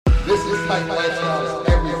This is Titan Lifestyles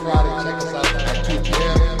every Friday. Check us out at 2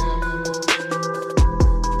 p.m.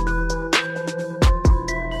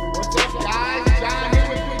 What's up, guys? John here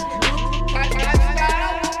with Big Drew. Titan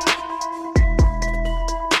Lifestyles.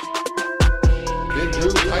 Big Drew,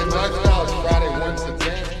 Titan Lifestyles, Friday once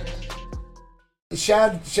again.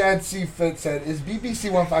 Shad C. Fit said, is BBC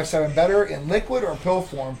 157 better in liquid or pill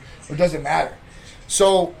form, or does it matter?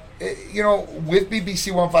 So, with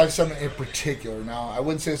BBC 157 in particular, now, I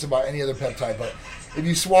wouldn't say this about any other peptide, but if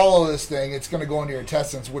you swallow this thing, it's going to go into your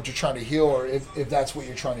intestines, what you're trying to heal, or if that's what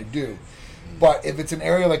you're trying to do. But if it's an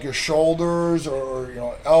area like your shoulders or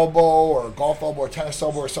elbow or golf elbow or tennis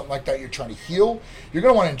elbow or something like that you're trying to heal, you're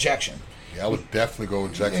going to want an injection. Yeah, I would definitely go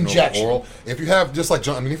injection. Over oral. If you have, just like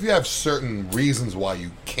John, if you have certain reasons why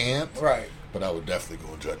you can't, right? But I would definitely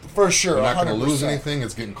go injectable. For sure, you're not 100%. going to lose anything.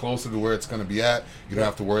 It's getting closer to where it's going to be at. You don't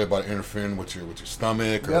have to worry about interfering with your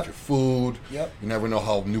stomach or with your food. Yep. You never know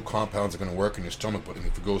how new compounds are going to work in your stomach, but if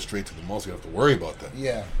it goes straight to the muscle, you have to worry about that.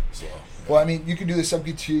 Yeah. So. Yeah. Well, you can do the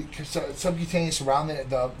subcutaneous around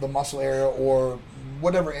the muscle area or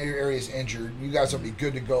whatever area is injured. You guys will be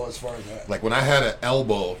good to go as far as that. Like when I had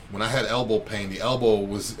elbow pain, the elbow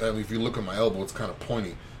was, if you look at my elbow, it's kind of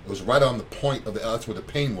pointy. It was right on the point of that's where the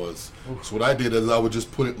pain was. Oof. So what I did is I would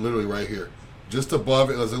just put it literally right here. Just above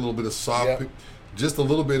it, there's a little bit of soft, just a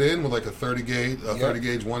little bit in with like a 30 gauge, 30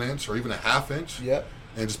 gauge 1 inch or even a half inch. Yep.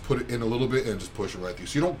 And just put it in a little bit and just push it right through.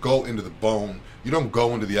 So you don't go into the bone. You don't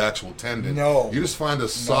go into the actual tendon. No. You just find a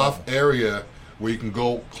soft area where you can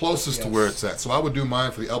go closest to where it's at. So I would do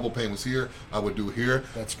mine for the elbow pain was here. I would do here.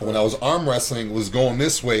 That's cool. When I was arm wrestling, it was going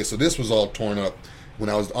this way, so this was all torn up. When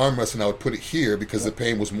I was arm wrestling, I would put it here because the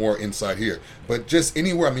pain was more inside here. But just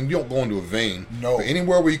anywhere, you don't go into a vein. No. But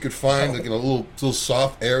anywhere where you could find like a little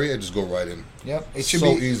soft area, just go right in. Yep. It should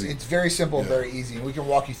so be easy. It's very simple and very easy. And we can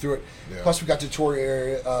walk you through it. Yeah. Plus, we got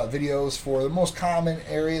tutorial videos for the most common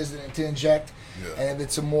areas to inject. Yeah. And if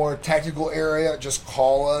it's a more technical area, just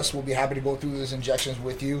call us. We'll be happy to go through those injections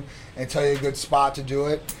with you and tell you a good spot to do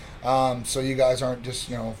it. So you guys aren't just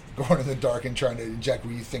going in the dark and trying to inject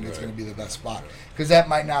where you think it's going to be the best spot, because that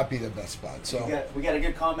might not be the best spot. So we got a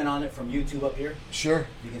good comment on it from YouTube up here. Sure.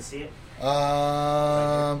 You can see it.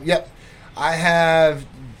 Yep. I have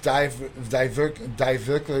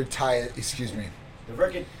diverticulitis. Excuse me.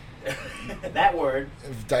 That word.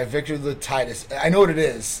 Diverticulitis. I know what it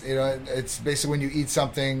is. It's basically when you eat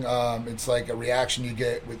something. It's like a reaction you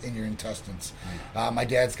get within your intestines. My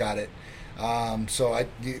dad's got it. So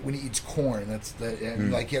when he eats corn,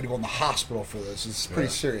 like he had to go in the hospital for this. It's pretty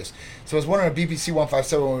serious. So I was wondering if BBC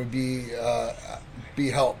 157 would be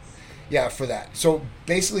help. Yeah, for that. So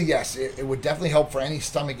basically, yes, it would definitely help for any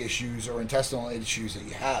stomach issues or intestinal issues that you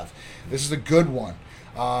have. This is a good one.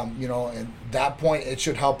 And that point, it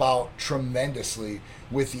should help out tremendously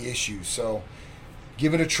with the issues. So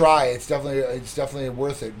give it a try. It's definitely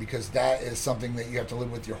worth it, because that is something that you have to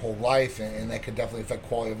live with your whole life, and that could definitely affect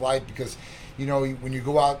quality of life. Because when you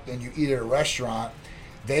go out and you eat at a restaurant,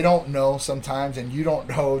 they don't know sometimes, and you don't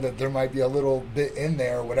know that there might be a little bit in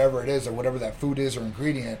there, whatever it is, or whatever that food is or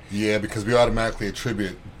ingredient. Yeah, because we automatically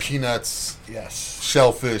attribute peanuts,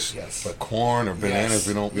 shellfish, but corn or bananas,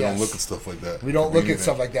 we don't look at stuff like that. We don't look at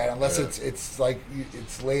stuff like that unless it's like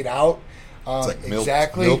it's laid out. It's like milk,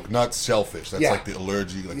 exactly. Milk, nuts, shellfish. That's like the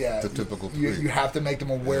allergy, the typical three. You have to make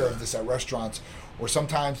them aware of this at restaurants, or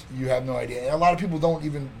sometimes you have no idea. And a lot of people don't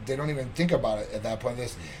even think about it at that point. They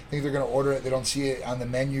think they're going to order it. They don't see it on the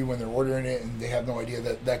menu when they're ordering it, and they have no idea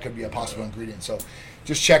that could be a possible ingredient. So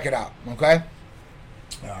just check it out, okay?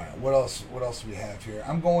 All right, what else do we have here?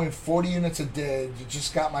 I'm going 40 units a day.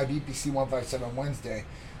 Just got my BPC 157 Wednesday.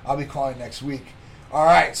 I'll be calling next week. All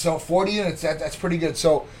right, so 40 units, that's pretty good.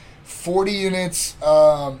 So 40 units.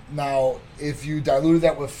 Now, if you diluted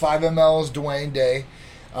that with 5 mLs Dwayne Day,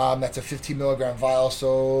 that's a 15 milligram vial.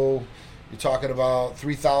 So you're talking about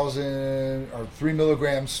 3,000 or 3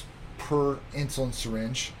 milligrams per insulin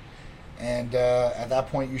syringe. And at that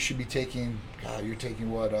point, you should be taking, you're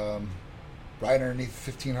taking what, right underneath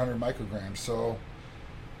 1,500 micrograms. So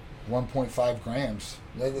 1.5 grams.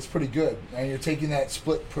 That's pretty good. And you're taking that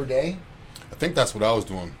split per day? I think that's what I was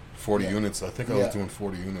doing. 40 units. I think I was doing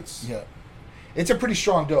 40 units. Yeah. It's a pretty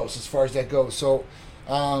strong dose as far as that goes. So,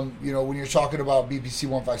 when you're talking about BPC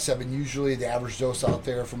 157, usually the average dose out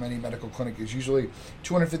there from any medical clinic is usually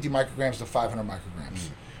 250 micrograms to 500 micrograms,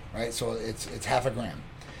 right? So it's half a gram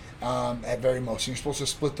at very most. And you're supposed to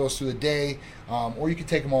split those through the day, or you can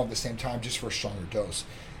take them all at the same time just for a stronger dose.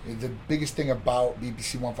 The biggest thing about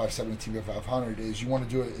BPC 157 and TB 500 is you want to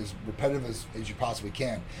do it as repetitive as you possibly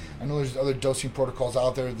can. I know there's other dosing protocols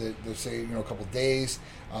out there that say, a couple days,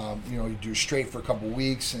 you do straight for a couple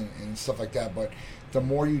weeks and stuff like that. But the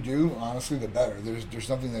more you do, honestly, the better. There's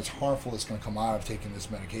nothing that's harmful that's going to come out of taking this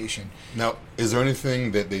medication. Now, is there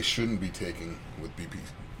anything that they shouldn't be taking with BP?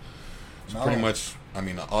 So No. pretty much,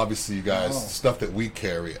 obviously, you guys, No. stuff that we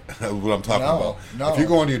carry, what I'm talking No, about. no. If you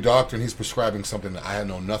go into your doctor and he's prescribing something that I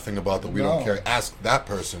know nothing about that we don't No. carry, ask that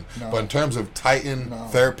person. No. But in terms of Titan No.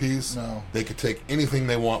 therapies, No. they could take anything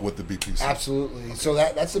they want with the BPC. Absolutely. So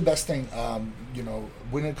that's the best thing.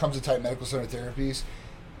 When it comes to Titan Medical Center therapies,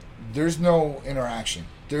 there's no interaction.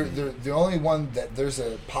 The only one that there's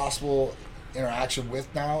a possible interaction with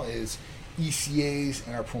now is ECAs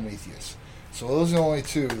and our Prometheus. So those are the only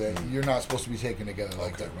two that you're not supposed to be taking together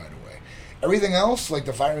like that right away. Everything else, like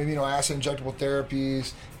the vitamin amino acid injectable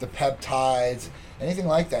therapies, the peptides, anything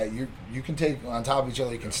like that, you can take on top of each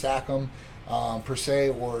other. You can stack them per se,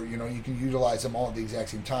 or you can utilize them all at the exact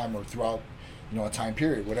same time or throughout a time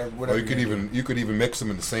period, whatever. Or you you're could even mix them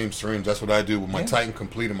in the same syringe. That's what I do with my Yeah. Titan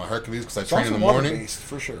Complete and my Hercules because I It's train in also the morning. water-based,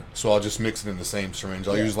 for sure. So I'll just mix it in the same syringe.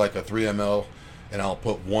 I'll Yeah. use like a 3 ml, and I'll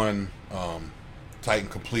put one Titan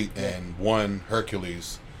Complete and one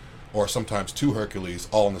Hercules, or sometimes 2 Hercules,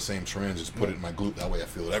 all in the same syringe. Just put it in my glute. That way I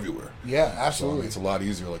feel it everywhere. Yeah, So absolutely. it's a lot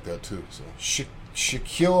easier like that too. So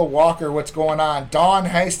Shaquille Walker, what's going on? Dawn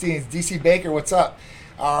Hastings, DC Baker, what's up?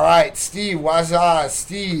 All right, Steve Wazaz,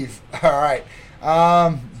 Steve. All right.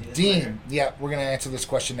 Dean, yeah, we're going to answer this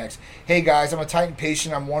question next. Hey guys, I'm a Titan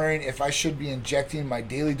patient. I'm wondering if I should be injecting my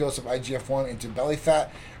daily dose of IGF-1 into belly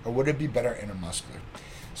fat, or would it be better intramuscular?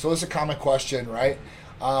 So it's a common question, right?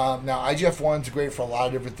 Now, IGF-1 is great for a lot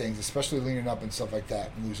of different things, especially leaning up and stuff like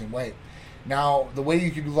that and losing weight. Now, the way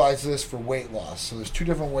you can utilize this for weight loss, so there's 2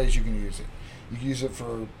 different ways you can use it. You can use it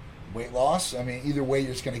for weight loss. Either way,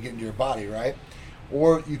 you're just going to get into your body, right?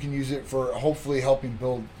 Or you can use it for hopefully helping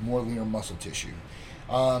build more leaner muscle tissue.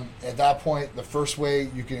 At that point, the first way,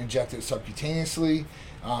 you can inject it subcutaneously,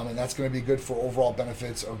 and that's going to be good for overall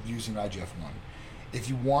benefits of using IGF-1. If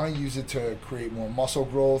you want to use it to create more muscle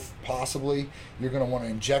growth, possibly, you're going to want to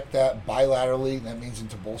inject that bilaterally. That means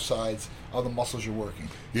into both sides of the muscles you're working.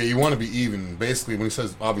 yeah, you want to be even. Basically, when he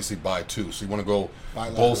says obviously by 2, so you want to go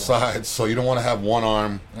Bilateral. both sides. So you don't want to have one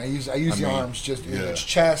arm. And I use the mean, arms just if yeah. it's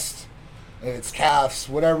chest, if it's calves,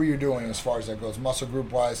 whatever you're doing as far as that goes, muscle group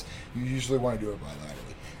wise, you usually want to do it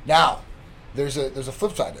bilaterally. Now, there's a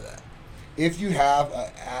flip side to that. If you have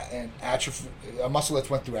a muscle that's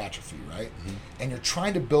went through atrophy, right, and you're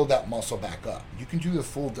trying to build that muscle back up, you can do the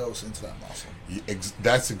full dose into that muscle.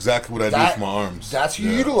 That's exactly what I do for my arms. That's you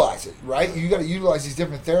Yeah. utilize it, right? You got to utilize these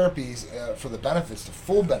different therapies for the benefits, the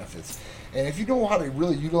full benefits. And if you know how to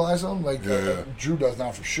really utilize them, like Yeah. Drew does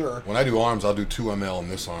now for sure. When I do arms, I'll do 2 ml in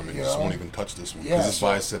this arm and You just know? won't even touch this one Yeah, because this so-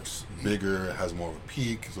 bicep's bigger, it has more of a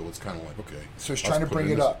peak, so it's kind of like okay. So it's I'll trying to put bring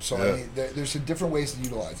in it this- up. So yeah. there's some different ways to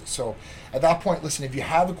utilize it. So at that point, listen, if you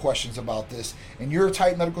have questions about this and you're a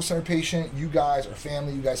Titan Medical Center patient, you guys or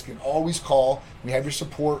family, you guys can always call. We have your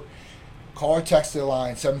support. Call or text the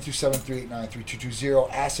line 727-389-3220.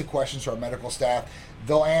 Ask the questions to our medical staff.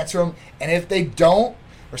 They'll answer them. And if they don't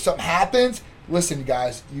or something happens, listen, you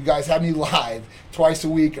guys have me live twice a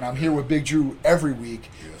week, and I'm here with Big Drew every week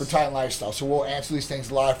for Titan Lifestyle. So we'll answer these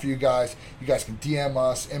things live for you guys. You guys can DM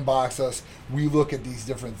us, inbox us. We look at these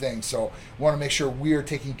different things. So we want to make sure we are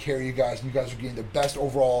taking care of you guys, and you guys are getting the best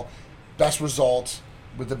overall, best results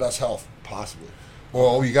with the best health possibly.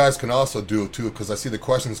 Well, you guys can also do it too, because I see the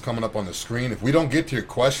questions coming up on the screen. If we don't get to your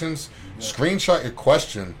questions, screenshot your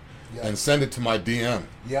question Yeah. and send it to my DM.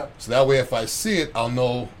 Yep. So that way, if I see it, I'll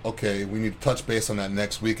know. Okay, we need to touch base on that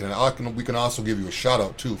next week, and we can also give you a shout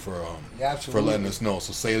out too for Yeah, absolutely. letting us know.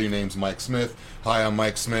 So say your name's Mike Smith. Hi, I'm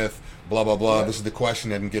Mike Smith. Blah blah blah. Yeah. This is the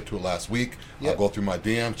question. I didn't get to it last week. Yep. I'll go through my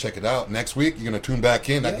DM, check it out. Next week, you're gonna tune back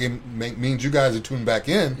in. That Yep. means you guys are tuned back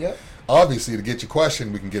in. Yep. Obviously, to get your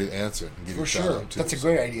question, we can get it answered. And give you For a shout sure. out, too. That's a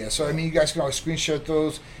great idea. So, you guys can always screenshot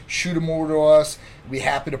those, shoot them over to us. We'd be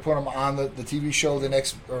happy to put them on the TV show,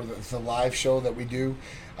 the live show that we do,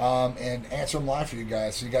 and answer them live for you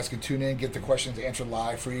guys. So you guys can tune in, get the questions answered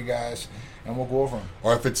live for you guys, and we'll go over them.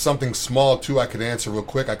 Or if it's something small too, I could answer real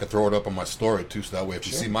quick. I could throw it up on my story too, so that way if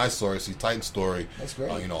you Sure. see my story, see Titan's story. That's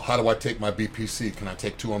great. How do I take my BPC? Can I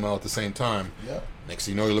take 2 ml at the same time? Yep. Next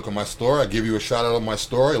thing you know, you look at my story. I give you a shout out on my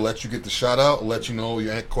story. Let you get the shout out. Let you know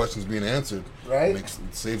your questions being answered. Right. It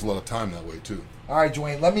saves a lot of time that way too. All right,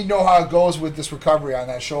 Dwayne, let me know how it goes with this recovery on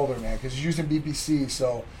that shoulder, man, because he's using BPC,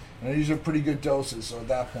 so these are pretty good doses, so at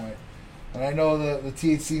that point. And I know the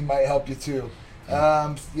THC might help you too.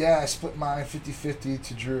 Yeah, I split mine 50-50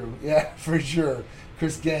 to Drew. Yeah, for sure.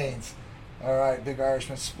 Chris Gaines. All right, Big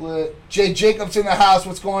Irishman split. Jay Jacobs in the house.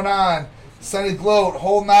 What's going on? Sonny Gloat,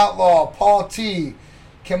 Holden Outlaw, Paul T.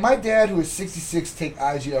 Can my dad, who is 66, take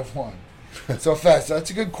IGF-1? So fast. That's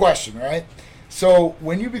a good question, right? So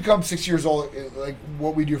when you become 6 years old, like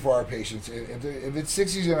what we do for our patients, if it's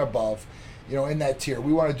 60s and above, in that tier,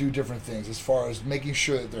 we want to do different things as far as making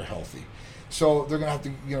sure that they're healthy. So they're going to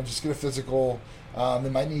have to, just get a physical. They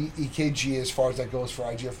might need EKG as far as that goes for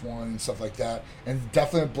IGF-1 and stuff like that, and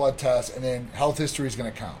definitely a blood test, and then health history is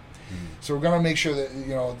going to count. So we're going to make sure that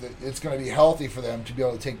that it's going to be healthy for them to be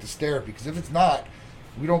able to take this therapy. Because if it's not,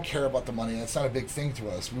 we don't care about the money. That's not a big thing to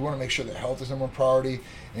us. We want to make sure that health is number one priority,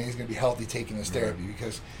 and he's going to be healthy taking this therapy.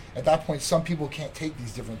 Because at that point, some people can't take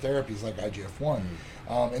these different therapies like IGF-1,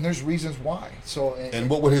 and there's reasons why. So and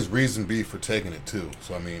what would his reason be for taking it too?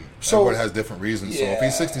 So I mean, everyone has different reasons. Yeah. So if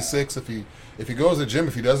he's 66, if he goes to the gym,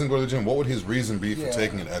 if he doesn't go to the gym, what would his reason be for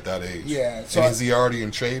taking it at that age? Yeah. So is he already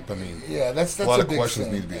in shape? I mean, that's a lot a of big questions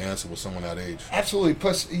thing. need to be answered with someone that age. Absolutely.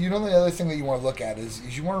 Plus, the other thing that you want to look at is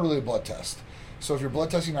you want to really a blood test. So if you're blood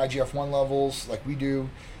testing IGF-1 levels like we do,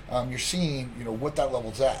 you're seeing what that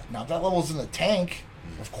level's at. Now, if that level's in the tank,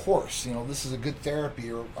 of course, this is a good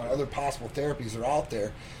therapy or other possible therapies that are out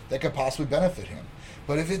there that could possibly benefit him.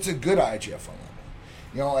 But if it's a good IGF-1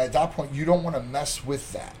 level, at that point, you don't want to mess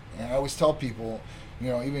with that. And I always tell people,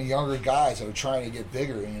 even younger guys that are trying to get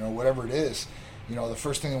bigger, whatever it is, the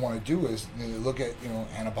first thing they want to do is they look at,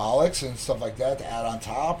 anabolics and stuff like that to add on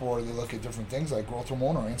top, or they look at different things like growth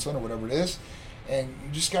hormone or insulin or whatever it is. And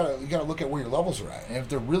you just gotta look at where your levels are at. And if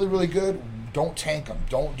they're really, really good, don't tank them.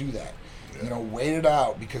 Don't do that. Wait it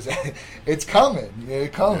out because it's coming.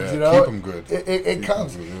 It comes. Yeah, keep them good. It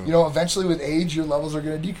comes. Them good, Eventually with age, your levels are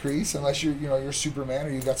going to decrease unless you're Superman or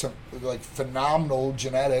you got some like phenomenal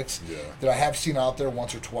genetics that I have seen out there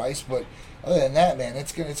once or twice. But other than that, man,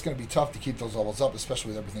 it's gonna be tough to keep those levels up, especially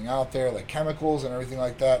with everything out there, like chemicals and everything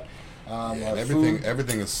like that. And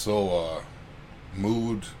everything is so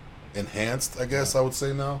mood enhanced, I guess I would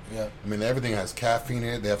say now. Yeah. I mean, everything has caffeine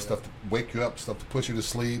in it. They have stuff to wake you up, stuff to put you to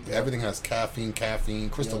sleep. Yeah. Everything has caffeine.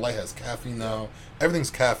 Crystal Light has caffeine now. Everything's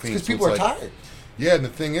caffeine. Because people are tired. Yeah, and the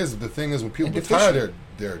thing is when people are tired,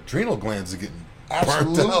 their adrenal glands are getting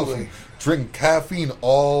burnt out from drinking caffeine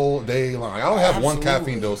all day long. I don't have one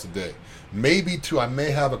caffeine dose a day. Maybe two. I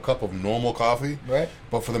may have a cup of normal coffee. Right.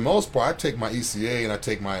 But for the most part, I take my ECA and I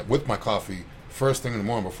take with my coffee first thing in the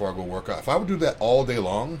morning before I go work out. If I would do that all day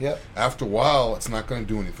long, after a while, it's not going to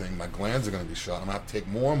do anything. My glands are going to be shot. I'm going to have to take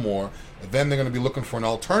more and more. And then they're going to be looking for an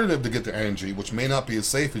alternative to get their energy, which may not be as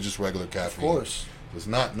safe as just regular caffeine. Of course. It's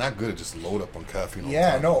not good to just load up on caffeine all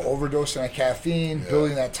Yeah, the time. no, overdosing on caffeine,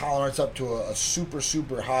 building that tolerance up to a super,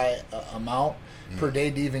 super high amount per day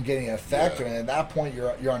to even get any effect. Yeah. And at that point,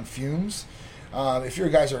 you're on fumes. If you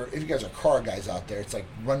guys are car guys out there, it's like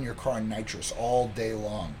run your car on nitrous all day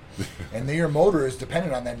long, and then your motor is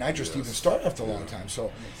dependent on that nitrous to even start after a long time.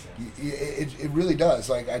 So it really does.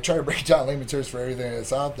 Like I try to break down layman terms for everything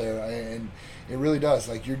that's out there, and it really does.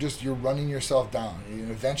 Like you're running yourself down, and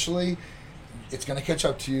eventually it's going to catch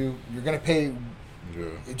up to you. You're going to pay.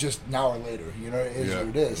 It just now or later, it is what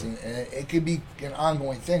it is, and it could be an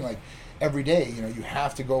ongoing thing. Like every day, you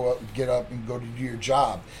have to get up and go to do your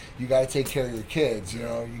job. You got to take care of your kids. You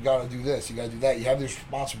got to do this. You got to do that. You have these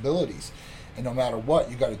responsibilities, and no matter what,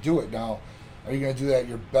 you got to do it. Now, are you going to do that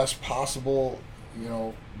your best possible,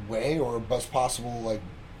 way or best possible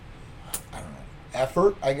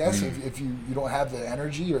effort? I guess if you don't have the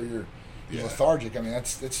energy or you're lethargic. I mean,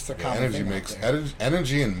 it's the common thing.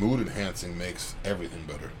 Energy and mood enhancing makes everything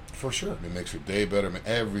better. For sure. It makes your day better,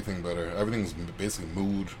 everything better. Everything's basically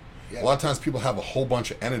mood. Yeah. A lot of times people have a whole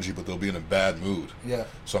bunch of energy, but they'll be in a bad mood. Yeah.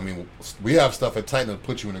 So, I mean, we have stuff at Titan that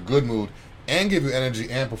put you in a good mood and give you energy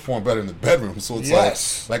and perform better in the bedroom. So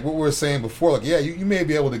it's like what we were saying before. Like, you may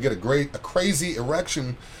be able to get a crazy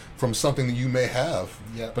erection from something that you may have,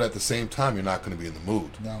 but at the same time, you're not going to be in the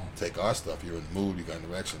mood. No. Take our stuff. You're in the mood. You got an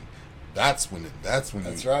erection. That's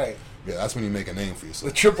right. Yeah, that's when you make a name for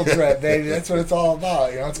yourself. The triple threat, baby. That's what it's all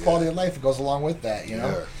about. It's quality of life that goes along with that.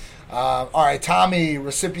 Yeah. All right, Tommy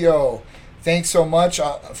Recipio, thanks so much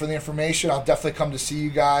for the information. I'll definitely come to see you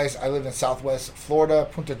guys. I live in Southwest Florida,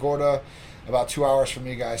 Punta Gorda, about 2 hours from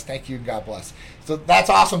you guys. Thank you. God bless. So that's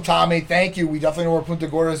awesome, Tommy. Thank you. We definitely know where Punta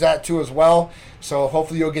Gorda is at, too, as well. So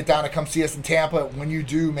hopefully you'll get down to come see us in Tampa. When you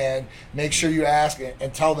do, man, make sure you ask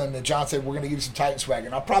and tell them that John said we're going to give you some Titan swag.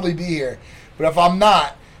 And I'll probably be here. But if I'm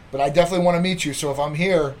not, I definitely want to meet you. So if I'm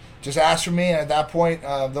here, just ask for me. And at that point,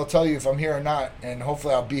 they'll tell you if I'm here or not. And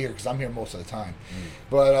hopefully I'll be here because I'm here most of the time.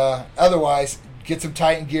 But otherwise, get some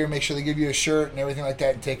Titan gear. Make sure they give you a shirt and everything like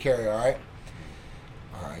that, and take care of you. All right.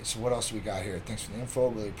 All right. So what else do we got here? Thanks for the info.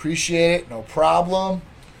 Really appreciate it. No problem.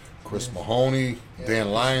 Chris Mahoney, Yeah, Dan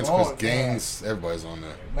Chris Lyons, Mahoney, Chris Gaines, everybody's on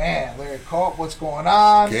there. Man, Larry Culp, what's going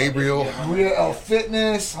on? Gabriel. Real L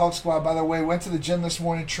Fitness, Hulk Squad, by the way, went to the gym this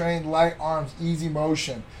morning, trained light arms, easy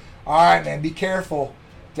motion. All right, man, be careful.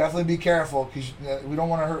 Definitely be careful because we don't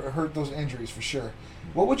want to hurt those injuries for sure.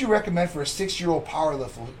 What would you recommend for a 6-year-old power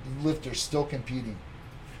lifter still competing?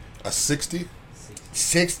 A 60?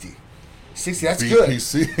 60. 60, that's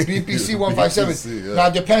BPC. good. BPC 157. BPC, yeah. Now,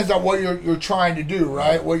 it depends on what you're trying to do,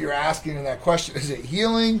 right? What you're asking in that question. Is it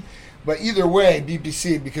healing? But either way,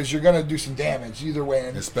 BPC, because you're going to do some damage either way.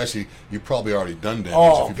 And Especially, you've probably already done damage.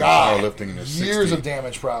 oh, if you've been God. powerlifting in your 60, Years of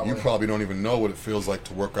damage, probably. you probably don't even know what it feels like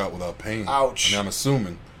to work out without pain. Ouch. I mean, I'm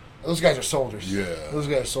assuming. Those guys are soldiers. Yeah. Those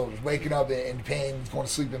guys are soldiers. Waking up in pain, going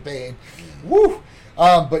to sleep in pain. Woo!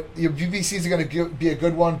 But your BPCs are going to be a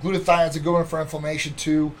good one. Glutathione's a good one for inflammation,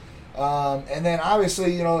 too. And then,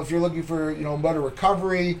 obviously, if you're looking for, better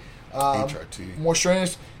recovery, HRT. more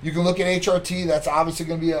strenuous, you can look at HRT. That's obviously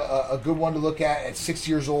going to be a good one to look at 6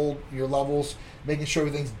 years old, your levels, making sure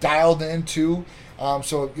everything's dialed in, too.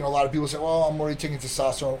 So, a lot of people say, well, I'm already taking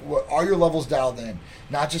testosterone. Well, are your levels dialed in?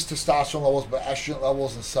 Not just testosterone levels, but estrogen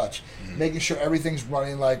levels and such. Mm-hmm. Making sure everything's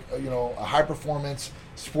running like, a high-performance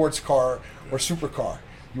sports car or supercar.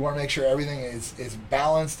 You want to make sure everything is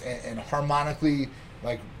balanced and harmonically,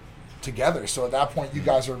 together. So at that point, you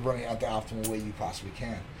guys are running at the optimal way you possibly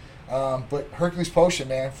can. But Hercules Potion,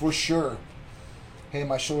 man, for sure. Hey,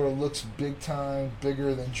 my shoulder looks big time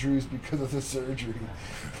bigger than Drew's because of the surgery.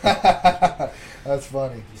 That's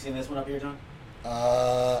funny. You seen this one up here, John?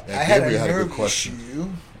 I had a Gabriel had a good nerve question. issue.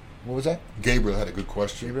 What was that? Gabriel had a good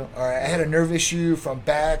question. Gabriel? All right, I had a nerve issue from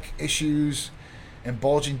back issues and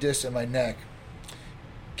bulging discs in my neck.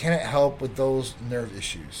 Can it help with those nerve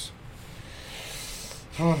issues?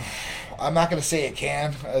 I'm not going to say it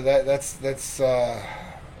can. That's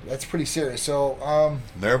pretty serious. So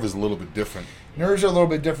Nerve is a little bit different. nerves are a little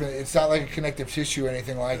bit different. It's not like a connective tissue or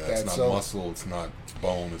anything like Yeah, that. it's not So muscle. It's not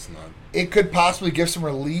bone. It's not. it could possibly give some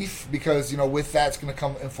relief because with that it's going to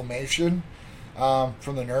come inflammation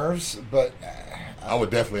from the nerves. But I would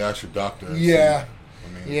definitely ask your doctor. and yeah,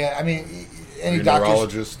 see. I mean, any your doctors,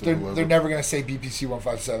 neurologist or they're whoever. never going to say BPC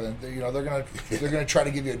 157. They're going to try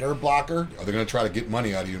to give you a nerve blocker. Are they going to try to get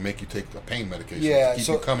money out of you and make you take a pain medication? Yeah, to keep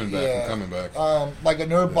so you coming back and coming back. Like a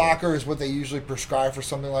nerve blocker is what they usually prescribe for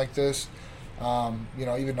something like this.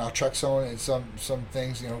 Even naltrexone and some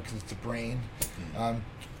things, because it's the brain,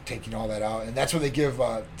 taking all that out, and that's what they give.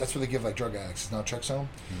 That's what they give like drug addicts, is naltrexone.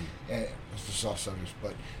 And it's just off subject,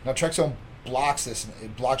 but naltrexone blocks this. And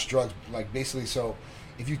it blocks drugs, like basically. So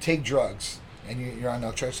if you take drugs and you're on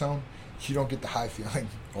naltrexone, you don't get the high feeling.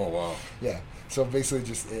 Oh wow, Yeah. So basically,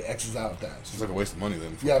 just it X's out that. it's like a waste of money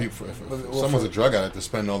then. For Yeah, people, if well, someone's for- a drug addict, to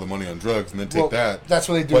spend all the money on drugs and then take Well, that. that's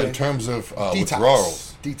what they do. But in terms of Detox.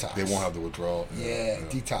 withdrawals, Detox. they won't have the withdrawal. Yeah,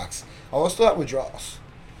 detox. Oh, let's do that withdrawals.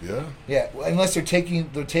 Yeah. Yeah, well, unless they're taking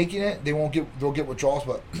it, they'll get withdrawals.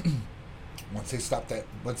 But once they stop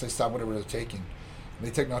whatever they're taking, they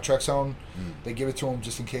take naltrexone. They give it to them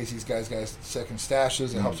just in case these guys got second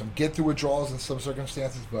stashes. It helps them get through withdrawals in some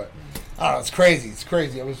circumstances. But I don't know, it's crazy. It's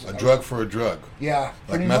crazy. A drug for a drug. Yeah, Like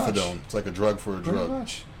pretty much. methadone. It's like a drug for a Pretty drug.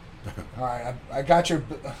 much. All right, I got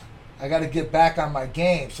to get back on my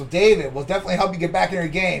game. So David will definitely help you get back in your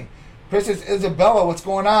game. Princess Isabella, what's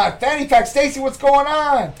going on? Fanny Pack Stacy, what's going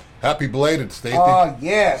on? Happy belated, Stacey. Oh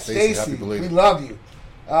yeah, Stacey, Stacy, happy belated. we love you.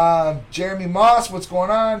 Jeremy Moss, what's going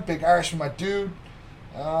on? Big Irish for my dude.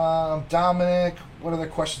 Dominic, what other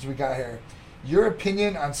questions we got here? Your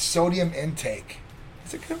opinion on sodium intake?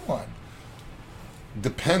 It's a good one.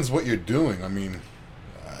 Depends what you're doing. I mean,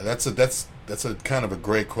 that's a kind of a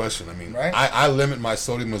great question. I mean, Right. I limit my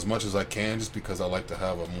sodium as much as I can just because I like to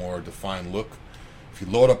have a more defined look. If you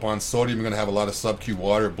load up on sodium, you're going to have a lot of sub-Q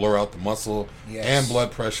water, blur out the muscle, Yes. and blood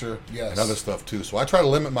pressure, Yes. and other stuff too. So I try to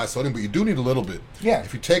limit my sodium, but you do need a little bit. Yeah.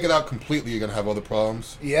 If you take it out completely, you're going to have other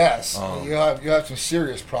problems. Yes, you have some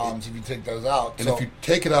serious problems if you take those out. And So- if you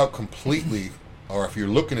take it out completely, or if you're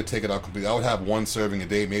looking to take it out completely, I would have one serving a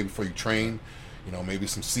day, maybe before you train. Maybe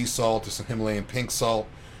some sea salt or some Himalayan pink salt,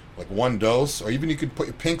 like one dose, or even you could put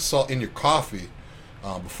your pink salt in your coffee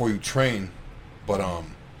before you train. But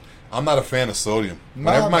I'm not a fan of sodium.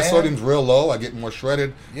 Nah, Whenever my man. sodium's real low, I get more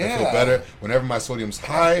shredded. I Yeah. feel better. Whenever my sodium's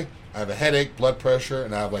high, I have a headache, blood pressure,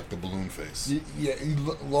 and I have like the balloon face. Yeah,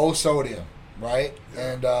 low sodium, right?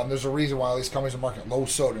 And there's a reason why all these companies are marketing low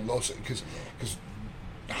sodium, because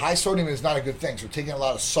high sodium is not a good thing. So taking a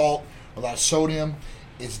lot of salt, a lot of sodium,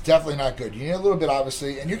 is definitely not good. You need a little bit,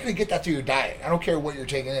 obviously, and you're going to get that through your diet. I don't care what you're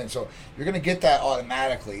taking in, so you're going to get that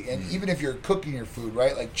automatically. And even if you're cooking your food,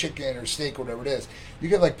 right, like chicken or steak or whatever it is, you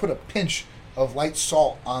can like put a pinch of light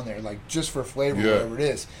salt on there, like just for flavor, whatever it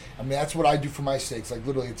is. I mean, that's what I do for my steaks. Like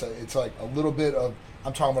literally, it's like a little bit of,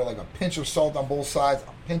 I'm talking about like a pinch of salt on both sides,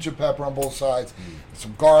 a pinch of pepper on both sides,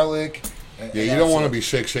 some garlic. Yeah, you don't want to be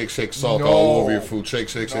shake salt all over your food.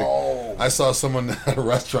 Shake. No. I saw someone at a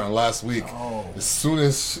restaurant last week. No. As soon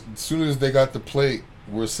as they got the plate,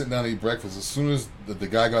 we're sitting down to eat breakfast. As soon as the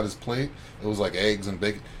guy got his plate, it was like eggs and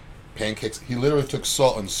bacon, pancakes. He literally took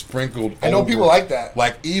salt and sprinkled. I know people like that.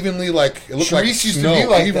 Like evenly, like it looked Charisse like used to snow be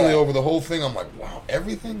like evenly that. over the whole thing. I'm like, wow,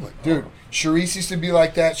 everything, like, Dude, Charisse used to be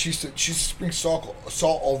like that. She used to sprinkle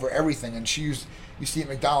salt over everything, and she used to eat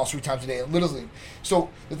McDonald's 3 times a day. And literally, so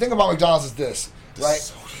the thing about McDonald's is this, right?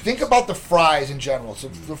 Think about the fries in general. So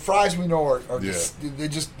the fries we know are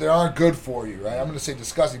they aren't good for you, right? I'm going to say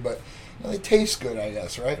disgusting, but they taste good, I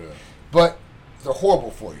guess, right? Yeah. But they're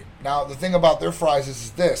horrible for you. Now the thing about their fries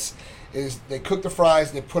is this: is they cook the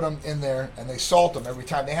fries, they put them in there, and they salt them every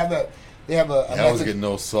time. They have a I was method, getting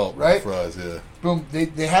no salt right? with fries, yeah. Boom.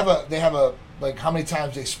 They have a like how many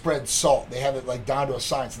times they spread salt. They have it like down to a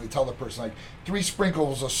science, and they tell the person like 3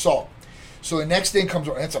 sprinkles of salt. So the next thing comes,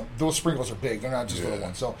 and those sprinkles are big. They're not just little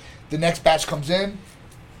ones. So the next batch comes in,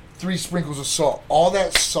 3 sprinkles of salt. All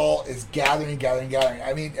that salt is gathering.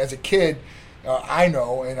 I mean, as a kid, I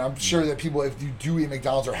know, and I'm sure that people, if you do eat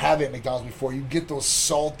McDonald's or have eaten McDonald's before, you get those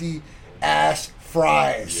salty ass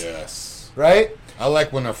fries. Yes. Right? I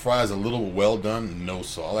like when a fries a little well done, no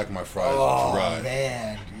salt. I like my fries dry. Oh,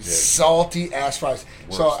 man. Salty ass fries.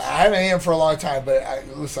 Worst. So I haven't eaten them for a long time, but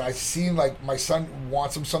listen, I seen like my son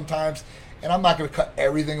wants them sometimes, and I'm not going to cut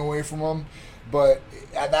everything away from him, but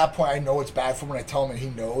at that point I know it's bad for him, and I tell him, and he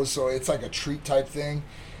knows, so it's like a treat type thing.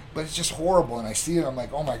 But it's just horrible, and I see it. I'm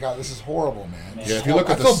like, oh my god, this is horrible, man. Yeah, if you look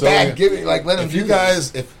at I feel the bad sodium, let him if do you this.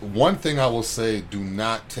 guys, if one thing I will say, do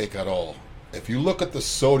not take at all. If you look at the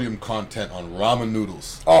sodium content on ramen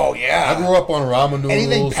noodles, Oh yeah, I grew up on ramen noodles.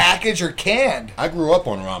 anything packaged or canned. I grew up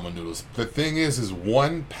on ramen noodles. The thing is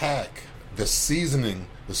one pack, the seasoning,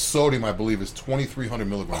 the sodium, I believe, is 2,300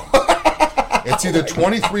 milligrams. It's either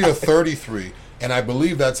 23 or 33, and I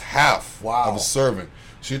believe that's half of a serving.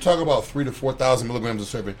 So you're talking about 3,000 to 4,000 milligrams of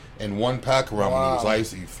serving in one pack of ramen noodles. I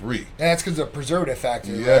used to eat 3. And that's because of the preservative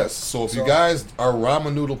factor. Yes. Right? So if you guys are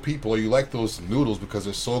ramen noodle people, or you like those noodles because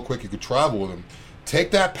they're so quick you could travel with them,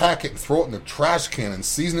 take that packet and throw it in the trash can and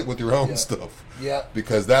season it with your own stuff. Yeah.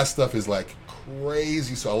 Because that stuff is like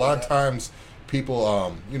crazy. So a lot of times people,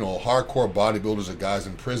 hardcore bodybuilders or guys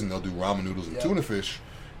in prison, they'll do ramen noodles and tuna fish.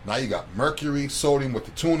 Now you got mercury, sodium with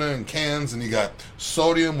the tuna and cans, and you got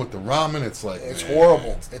sodium with the ramen. It's like It's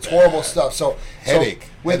horrible. It's horrible stuff. So Headache.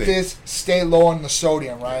 With this, stay low on the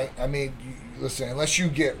sodium, right? I mean, listen, unless you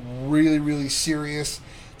get really, really serious,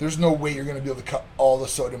 there's no way you're going to be able to cut all the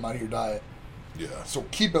sodium out of your diet. Yeah. So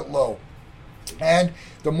keep it low. And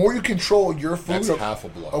the more you control your food That's half a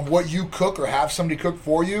block. of what you cook or have somebody cook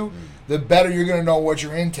for you, the better you're going to know what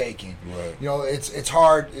you're intaking. Right. You know, it's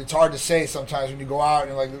hard to say sometimes when you go out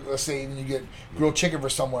and, like, let's say even you get grilled chicken for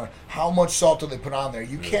somewhere, how much salt do they put on there?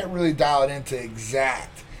 You can't really dial it into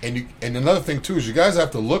exact. And another thing too is you guys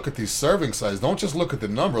have to look at these serving sizes. Don't just look at the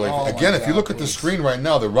number. Like Oh my again, if you God, look at the please. screen right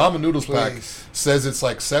now, the ramen noodles pack Please. says it's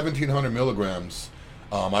like 1,700 milligrams,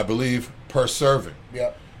 I believe, per serving.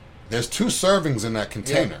 Yep. There's 2 servings in that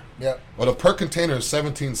container. Yep. Well, the per container is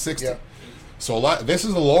 1,760. Yep. So this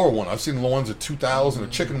is the lower one. I've seen the ones at 2,000. The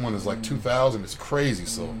chicken one is like 2,000. It's crazy.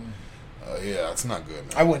 So yeah, it's not good,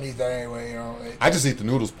 man. I wouldn't eat that anyway, you know. I just eat the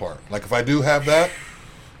noodles part. Like if I do have that,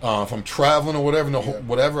 if I'm traveling or whatever,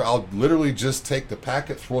 whatever, I'll literally just take the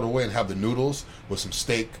packet, throw it away, and have the noodles with some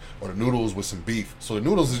steak or the noodles with some beef. So the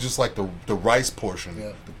noodles is just like the rice portion,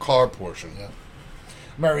 the carb portion. Yeah.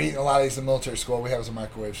 I remember eating a lot of these in military school. We had a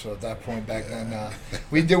microwave, so at that point back then,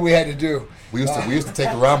 we did what we had to do. We used to take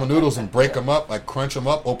the ramen noodles and break them up, like crunch them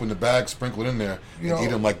up, open the bag, sprinkle it in there, and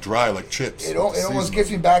eat them like dry, like chips. It almost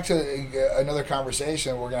gets me back to another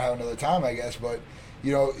conversation we're gonna have another time, I guess. But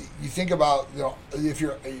you think about if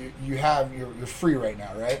you're free right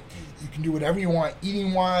now, right? You can do whatever you want,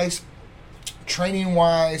 eating wise, training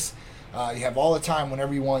wise. You have all the time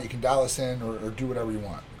whenever you want. You can dial us in or do whatever you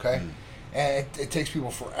want. Okay. And it takes people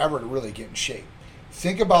forever to really get in shape.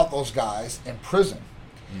 Think about those guys in prison,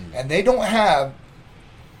 and they don't have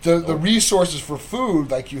the resources for food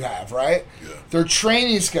like you have, right? Yeah. Their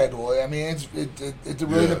training schedule, I mean, it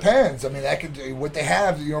really depends. I mean, that could what they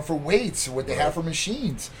have, for weights, what they have for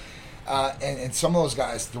machines. And some of those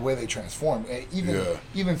guys, the way they transform,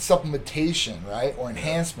 even supplementation, right, or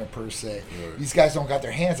enhancement per se. Right. These guys don't got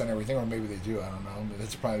their hands on everything, or maybe they do. I don't know.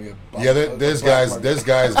 That's probably There's guys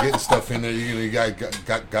getting stuff in there. You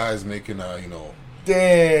got guys making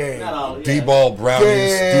Dang. Not all, yeah. D-ball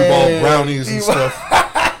brownies and stuff.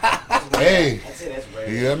 Hey. That's it. That's rare.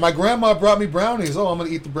 Yeah, my grandma brought me brownies. Oh, I'm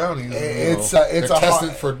gonna eat the brownies. It's They're a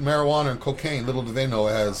tested for marijuana and cocaine. Little do they know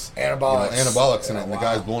it has Anabolics. Anabolics in it, Yeah, and the wow.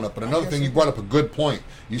 guy's blowing up. But another thing, you brought up a good point.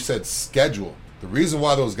 You said schedule. The reason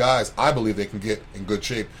why those guys, I believe, they can get in good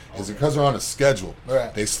shape is because they're on a schedule.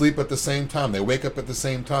 Right. They sleep at the same time. They wake up at the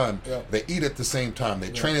same time. Yep. They eat at the same time. They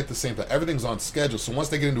train at the same time. Everything's on schedule. So once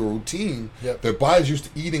they get into a routine, Yep. their body's used to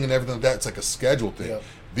eating and everything like that. It's like a schedule thing. Yep.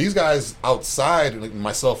 These guys outside, like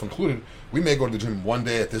myself included, we may go to the gym one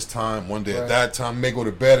day at this time, one day Right. at that time. May go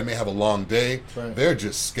to bed and may have a long day. Right. They're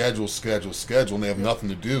just schedule, and they have nothing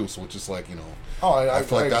to do. So it's just like, Oh, I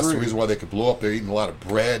feel like that's the agree. reason why they could blow up. They're eating a lot of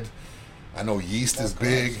bread. I know yeast is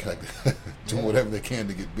big. Like doing whatever they can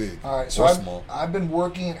to get big. All right, so or small. I've been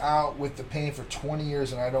working out with the pain for 20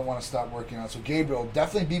 years, and I don't want to stop working out. So Gabriel,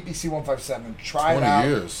 definitely BPC 157. Try it 20 out.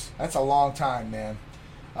 years. That's a long time, man.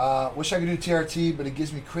 Wish I could do TRT, but it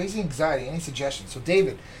gives me crazy anxiety. Any suggestions? So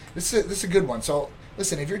David, this is a good one. So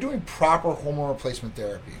listen, if you're doing proper hormone replacement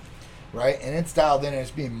therapy, right, and it's dialed in and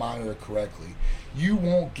it's being monitored correctly, you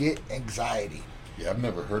won't get anxiety. Yeah, I've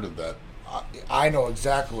never heard of that. I know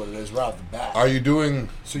exactly what it is right off the bat. Are you doing?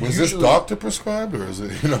 So was this usually- doctor prescribed, or is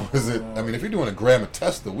it? Is it? I mean, if you're doing a gram a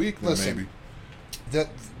test a week, then Listen, maybe.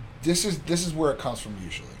 This is where it comes from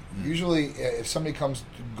usually. Usually, if somebody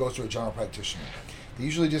goes to a general practitioner, they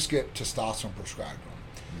usually just get testosterone prescribed to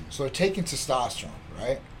them. So they're taking testosterone,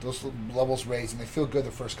 right? Those levels raise, and they feel good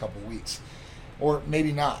the first couple of weeks, or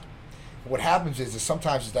maybe not. What happens is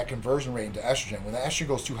sometimes it's that conversion rate into estrogen. When the estrogen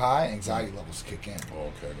goes too high, anxiety levels kick in.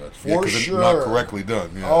 Oh, okay, gotcha. For 'cause it's sure. not correctly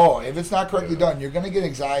done. Yeah. Oh, if it's not correctly Yeah. done, you're going to get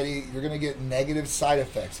anxiety. You're going to get negative side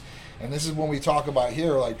effects. And this is when we talk about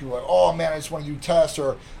here, like people are like, oh man, I just want to do tests,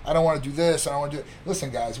 or I don't want to do this, and I want to do.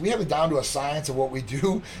 Listen, guys, we have it down to a science of what we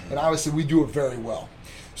do, and obviously we do it very well.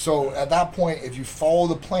 So at that point, if you follow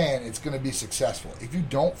the plan, it's going to be successful. If you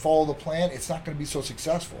don't follow the plan, it's not going to be so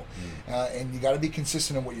successful. And you got to be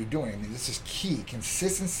consistent in what you're doing. I mean, this is key.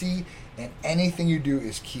 Consistency in anything you do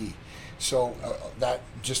is key. So that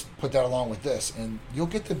just put that along with this, and you'll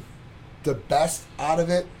get the best out of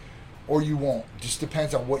it, or you won't. Just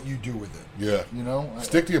depends on what you do with it. Yeah. You know,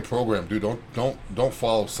 Stick to your program, dude. Don't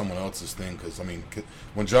follow someone else's thing, because I mean,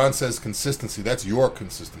 when John says consistency, that's your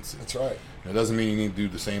consistency. That's right. It doesn't mean you need to do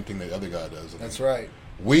the same thing the other guy does. That's right.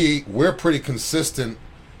 We're pretty consistent,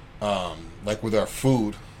 like with our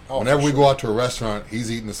food. Oh, Whenever for we sure. go out to a restaurant,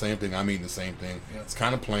 he's eating the same thing. I'm eating the same thing. Yeah. It's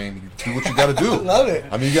kind of plain. You do what you got to do. I love it.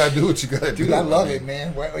 I mean, you got to do what you got to do. Dude, I love mean, it,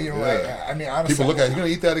 man. Well, you're yeah. right. I mean, honestly, People look at it, you gonna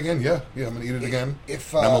eat that again? Yeah, I'm gonna eat it again.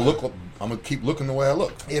 If and I'm gonna keep looking the way I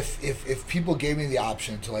look. if people gave me the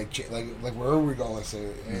option to like wherever we go, let's say,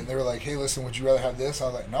 and they were like, hey, listen, would you rather have this? I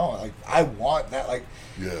was like, no, like I want that. Like,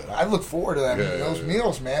 Yeah. I look forward to that. Yeah, those yeah.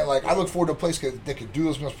 meals, man. Like, I look forward to a place that could do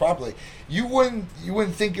those meals properly. You wouldn't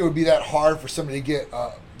think it would be that hard for somebody to get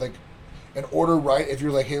like an order right if you're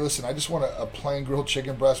like, hey, listen, I just want a plain grilled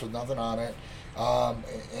chicken breast with nothing on it,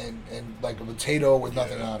 and like a potato with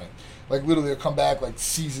nothing Yeah. on it. Like literally, they'll come back like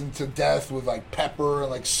seasoned to death with like pepper and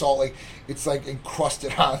like salt. Like it's like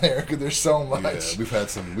encrusted on there because there's so much. Yeah,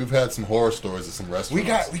 we've had some horror stories at some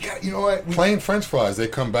restaurants. we got. You know what? plain French fries. They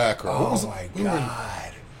come back. Or what Oh was it? my We were in- god.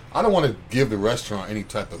 I don't want to give the restaurant any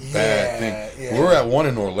type of bad thing. Yeah. We were at one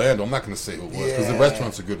in Orlando. I'm not going to say who it was because the Yeah.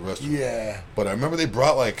 restaurant's a good restaurant. Yeah. But I remember they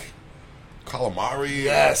brought like calamari.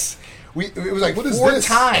 Yes. It was like What is 4 this?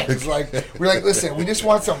 times. Like we're like, listen, we just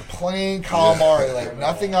want some plain calamari, like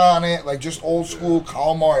nothing on it, like just old school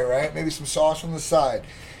calamari, right? Maybe some sauce on the side.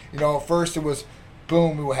 You know, at first it was,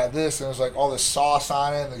 boom, we would have this, and it was like all this sauce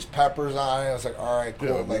on it, and these peppers on it. I was like, all right, cool.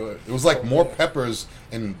 Yeah, like, it was like more peppers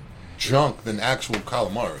and junk than actual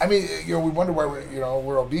calamari. I mean, you know, we wonder why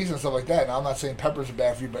we're obese and stuff like that. Now I'm not saying peppers are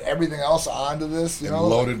bad for you, but everything else onto this, you and know,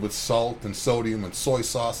 loaded with salt and sodium and soy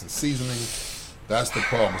sauce and seasoning. That's the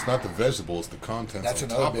problem. It's not the vegetable; it's the contents. that's on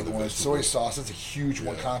another top big of the one. vegetable. Soy sauce, that's a huge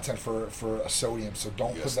one Yeah. content for a sodium. So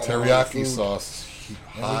don't Yes, put that on your teriyaki food. sauce,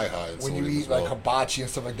 And high in when sodium you eat as well. like hibachi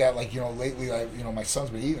and stuff like that, like, you know, lately, like, you know, my son's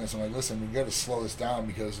been eating this. I'm like, listen, we got to slow this down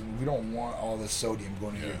because we don't want all this sodium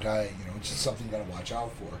going into your Yeah. diet. You know, it's just something you got to watch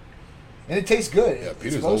out for. And it tastes good. Yeah, It's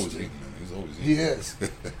Peter's supposed always to. eating, man. He's always eating. He is,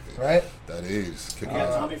 right? That is. Kicking We got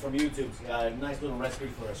ass. Tommy from YouTube. Nice little recipe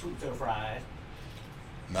for sweet potato fries.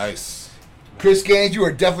 Nice. Chris Gaines, you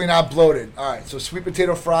are definitely not bloated. All right, so sweet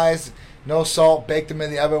potato fries, no salt, bake them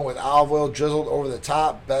in the oven with olive oil drizzled over the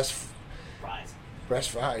top. Best Fresh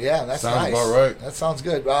fry. Yeah, that's Sounds nice. about right. That sounds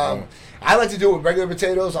good. I like to do it with regular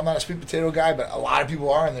potatoes. I'm not a sweet potato guy, but a lot of people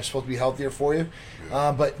are, and they're supposed to be healthier for you.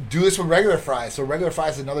 But do this with regular fries. So regular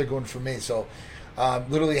fries is another good one for me. So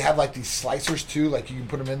literally have like these slicers too. Like you can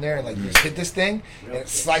put them in there and like you just hit this thing and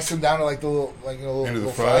slice them down to like the little Into the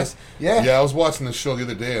little fries. Yeah. Yeah, I was watching the show the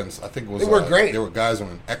other day, and I think it was They were great. There were guys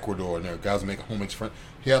in Ecuador, and there were guys making homemade fries.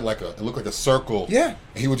 He had it looked like a circle. Yeah.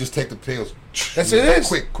 And he would just take the potatoes. That's what it is.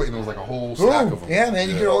 Quick, and it was like a whole stack Boom. of them. Yeah, man.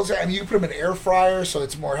 You can also, I mean, you can put them in air fryer so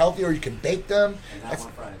it's more healthy, or you can bake them. And not That's,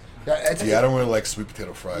 one fries. that's Yeah, I don't really like sweet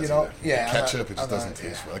potato fries. You know, either. yeah, With I'm ketchup, not- it just I'm doesn't not-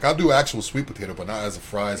 taste yeah. right. Like I'll do actual sweet potato, but not as a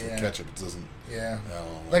fries Yeah. with ketchup. It doesn't. Yeah. I don't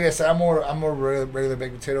know. Like I said, I'm more regular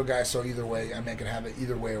baked potato guy. So either way, I mean, I can have it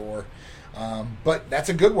either way or. But that's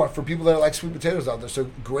a good one for people that like sweet potatoes out there.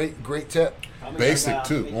 So great tip. How many Basic, guys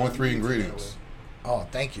too. make Only one 3 pizza ingredients. with? Oh,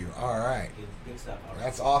 thank you. All right, Good stuff. All right.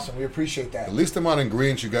 that's awesome. We appreciate that. The least amount of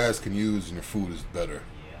ingredients you guys can use in your food is better.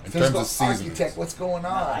 Yeah. In Physical terms of seasonings. architect, what's going Nah,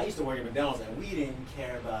 I on? used to work at McDonald's and we didn't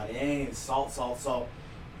care about any salt.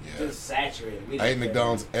 Yeah. Just saturated. We I ate didn't care.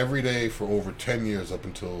 McDonald's every day for over 10 years up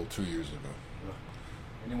until 2 years ago.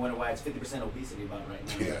 And then wonder why it's 50% obesity about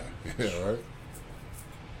right now. Yeah, right?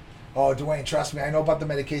 Oh, Dwayne, trust me, I know about the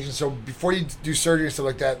medications. So before you do surgery and stuff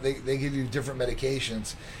like that, they give you different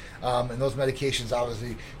medications. And those medications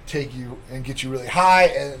obviously take you and get you really high,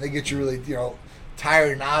 and they get you really,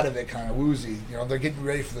 tired and out of it, kind of woozy. They're getting you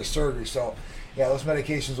ready for the surgery. So, yeah, those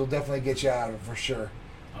medications will definitely get you out of it for sure.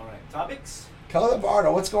 All right. Topics? Kelly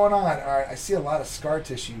Lombardo, what's going on? All right, I see a lot of scar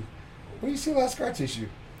tissue. Where do you see a lot of scar tissue?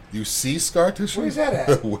 You see scar tissue? Where's that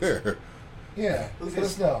at? Where? Yeah, Who's let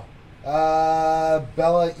this? us know.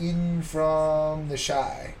 Bella Eden from The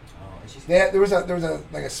Shy. Oh, is she There was a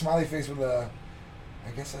like a smiley face with a,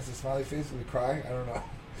 I guess that's a smiley face with a cry. I don't know.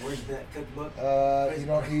 Where's that cookbook? You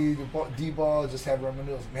don't need D-ball, just have ramen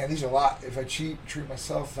noodles. Man, these are a lot. If I treat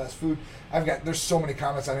myself, fast food. There's so many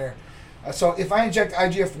comments on here. So if I inject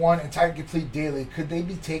IGF-1 and Titan Complete daily, could they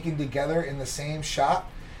be taken together in the same shot?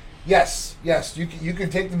 Yes. You can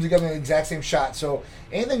take them together in the exact same shot. So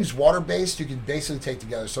anything's water-based, you can basically take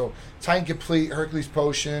together. So Titan Complete, Hercules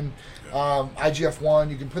Potion, IGF-1,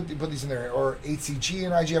 you can put these in there. Or HCG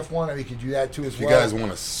and IGF-1, and you can do that too as If well. you guys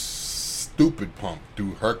want a stupid pump,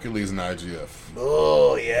 do Hercules and IGF.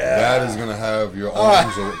 Oh, yeah. That is going to have your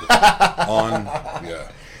arms on. Yeah.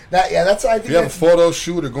 That's I think If you have a that's, photo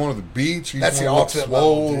shoot or going to the beach, you That's just the want to look ultimate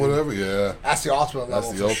level, swole, dude. whatever, yeah. that's the ultimate That's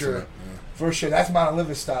level the for ultimate. sure. Yeah. For sure. That's Mount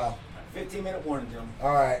Olympus style. 15-minute warning, gentlemen.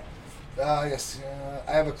 All right. Yes.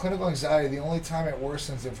 I have a clinical anxiety. The only time it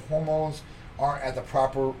worsens if hormones aren't at the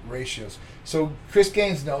proper ratios. So Chris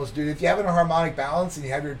Gaines knows, dude. If you have a harmonic balance and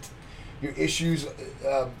you have your issues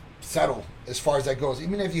settle as far as that goes,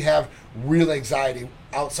 even if you have real anxiety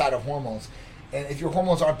outside of hormones, and if your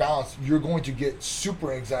hormones aren't balanced, you're going to get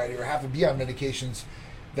super anxiety or have to be on medications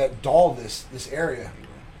that dull this area.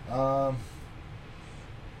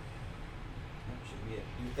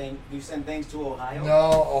 You send things to Ohio?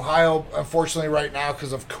 No, Ohio, unfortunately, right now,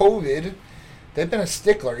 because of COVID, they've been a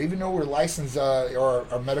stickler. Even though we're licensed, or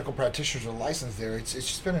our medical practitioners are licensed there, it's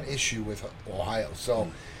just been an issue with Ohio. So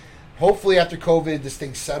hopefully after COVID, this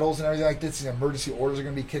thing settles and everything like this, the emergency orders are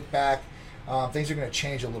going to be kicked back. Things are going to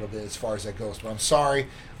change a little bit as far as that goes. But I'm sorry,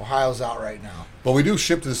 Ohio's out right now. But we do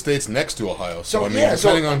ship to the states next to Ohio. So, So, I mean,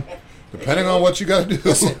 yeah, depending on what you got to do.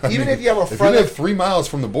 Listen, I even mean, if you have a if friend you live that- 3 miles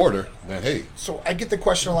from the border, then hey, So I get the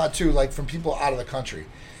question a lot too, like from people out of the country.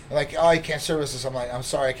 They're like, oh, you can't service us. I'm like, I'm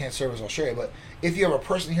sorry, I can't service. I'll show you. But if you have a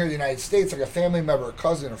person here in the United States, like a family member, a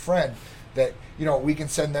cousin, a friend, that we can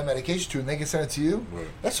send them medication to, and they can send it to you, Right.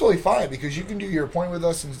 that's totally fine because you can do your appointment with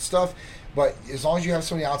us and stuff. But as long as you have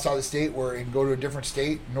somebody outside the state where it can go to a different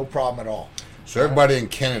state, no problem at all. so everybody in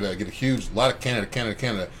Canada, get a lot of Canada.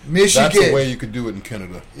 Michigan. That's the way you could do it in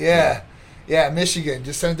Canada. Yeah, Michigan.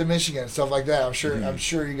 Just send it to Michigan and stuff like that. I'm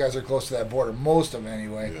sure you guys are close to that border. Most of them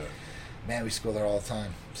anyway. Yeah. Man, we used to go there all the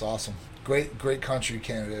time. It's awesome. Great country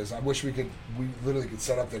Canada is. I wish we literally could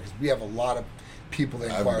set up there because we have a lot of people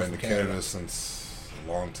that I inquire haven't been from to Canada since a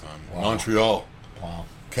long time. Wow. Montreal, Wow.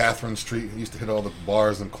 Catherine Street. I used to hit all the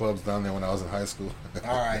bars and clubs down there when I was in high school.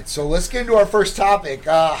 All right, so let's get into our first topic.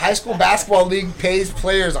 High school basketball league pays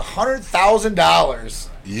players $100,000.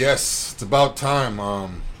 Yes, it's about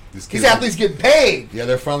time. These athletes get paid. Yeah,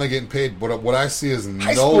 they're finally getting paid. But what I see is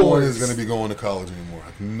High no one schoolers. is going to be going to college anymore.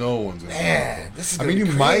 Like, no one's going to. Man, this is I gonna mean,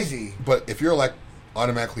 be you crazy. might, but if you're like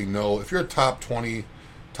automatically no, if you're a top 20,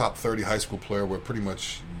 top 30 high school player, where pretty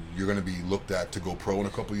much you're going to be looked at to go pro in a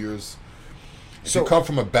couple years. If So- you come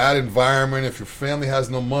from a bad environment, if your family has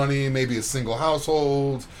no money, maybe a single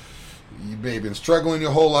household, You may have been struggling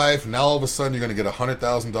your whole life. Now all of a sudden you're going to get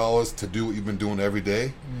 $100,000 to do what you've been doing every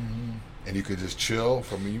day, and you could just chill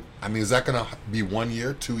from you. I mean, is that going to be 1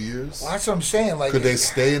 year, 2 years? Well, that's what I'm saying. Like, Could they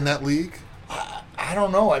stay in that league? I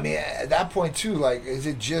don't know. I mean, at that point too, like, is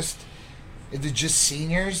it just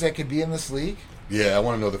seniors that could be in this league? Yeah, I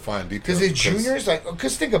want to know the fine details. Because juniors, like,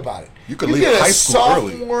 because think about it. You could leave high school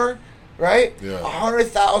early. Sophomore, right? Yeah.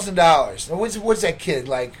 $100,000. Now, what's that kid,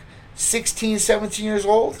 like 16, 17 years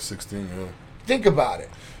old? 16, yeah. Think about it.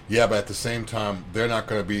 Yeah, but at the same time, they're not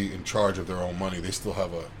going to be in charge of their own money. They still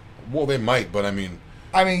have a... Well, they might, but I mean...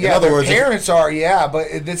 Yeah, their parents are, but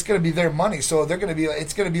it's going to be their money, so they're going to be...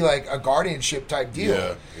 It's going to be like a guardianship type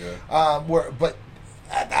deal. Yeah. But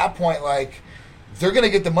at that point, like, they're going to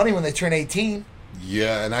get the money when they turn 18.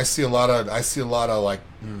 Yeah, and I see a lot of like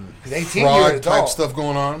 18 fraud type stuff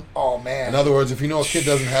going on. Oh man! In other words, if you know a kid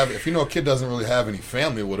doesn't really have any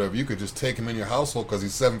family or whatever, you could just take him in your household because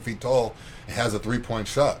he's 7 feet tall and has a 3-point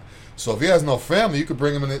shot. So if he has no family, you could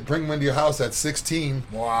bring him into your house at 16.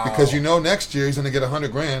 Wow! Because you know next year he's going to get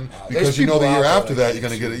 $100,000 because you know the year after that you're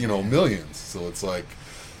going to get millions. So it's like.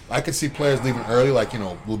 I could see players leaving early, like,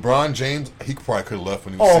 LeBron James, he probably could have left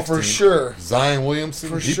when he was 16. Oh, for sure. Zion Williamson,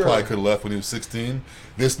 probably could have left when he was 16.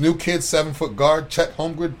 This new kid, 7-foot guard, Chet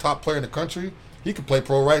Holmgren, top player in the country, he could play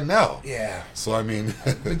pro right now. Yeah. So, I mean.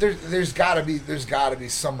 But there's got to be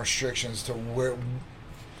some restrictions to where,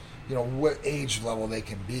 what age level they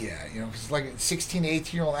can be at. Because like 16 to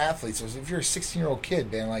 18-year-old athletes, so if you're a 16-year-old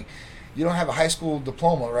kid, man, like, you don't have a high school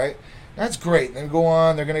diploma, right? That's great. Then go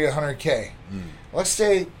on, they're going to get $100K. Let's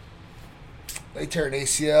say they tear an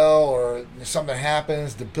ACL or something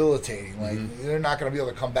happens, debilitating. Like, they're not going to be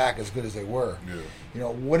able to come back as good as they were. Yeah.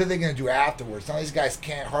 What are they going to do afterwards? Some of these guys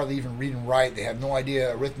can't hardly even read and write. They have no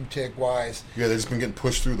idea arithmetic-wise. Yeah, they've just been getting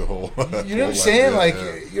pushed through the whole. You know what I'm saying?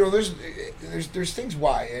 There's things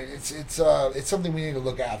why it's something we need to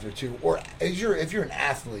look after too. Or if you're an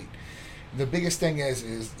athlete, the biggest thing is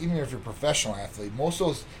even if you're a professional athlete, most of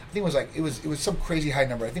those, I think it was some crazy high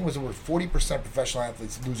number. I think it was over 40% professional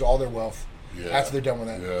athletes lose all their wealth after they're done with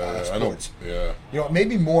that sports. I know.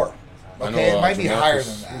 Maybe more. Okay, it might be higher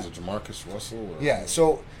than that. Was it Jamarcus Russell? Yeah.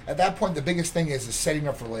 So at that point, the biggest thing is setting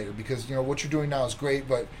up for later, because what you're doing now is great,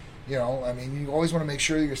 but you always want to make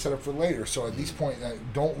sure that you're set up for later. So at this point,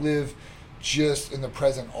 don't live just in the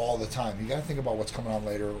present all the time. You got to think about what's coming on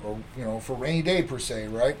later, or for rainy day per se,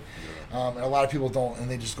 right? And a lot of people don't,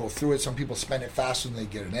 and they just go through it. Some people spend it faster than they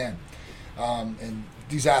get it in. And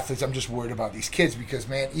these athletes, I'm just worried about these kids because,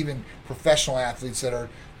 man, even professional athletes that are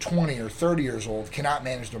 20 or 30 years old cannot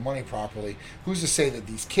manage their money properly. Who's to say that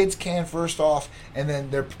these kids can, first off, and then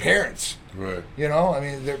their parents? Right.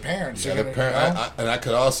 Their parents. Yeah, and I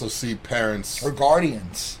could also see parents or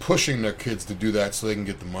guardians pushing their kids to do that so they can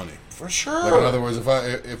get the money. For sure. Like, in other words,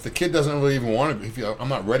 if the kid doesn't really even want to, I'm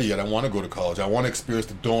not ready yet. I want to go to college. I want to experience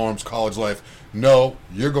the dorms, college life. No,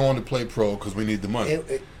 you're going to play pro because we need the money.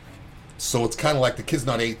 So it's kind of like the kid's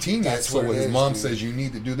not 18 yet. So when his mom says you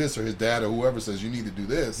need to do this, or his dad or whoever says you need to do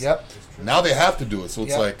this, now they have to do it. So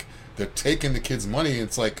it's like they're taking the kid's money.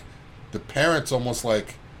 It's like the parents almost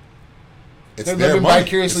like it's their money.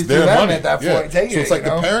 It's their money at that point. So it's like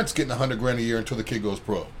the parents getting $100,000 a year until the kid goes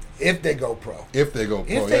pro. If they go pro. If they go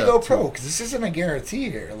pro, because this isn't a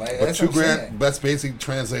guarantee here. Like, but $2,000, that's basically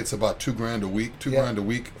translates about $2,000 a week. $2,000 a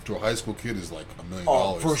week to a high school kid is like $1 million.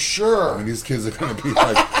 Oh, for sure. I mean, these kids are going to be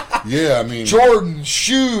like, Jordan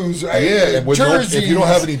shoes, jerseys. If you don't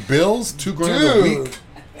have any bills, $2,000 a week.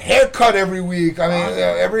 Haircut every week. I mean,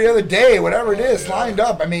 every other day, whatever it is, lined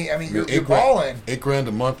up. I mean, you're balling. $8,000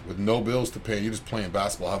 a month with no bills to pay. You're just playing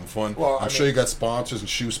basketball, having fun. Well, I'm sure you got sponsors and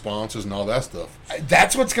shoe sponsors and all that stuff.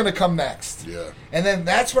 That's what's going to come next. Yeah. And then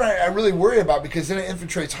that's what I really worry about, because then it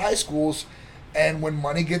infiltrates high schools, and when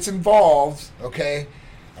money gets involved, okay,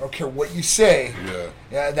 I don't care what you say.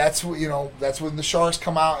 Yeah. That's what that's when the sharks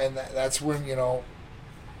come out, and that's when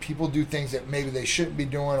people do things that maybe they shouldn't be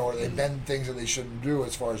doing, or they bend things that they shouldn't do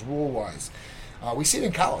as far as rule-wise. We see it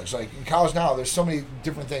in college. Like in college now, there's so many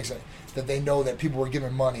different things that they know that people were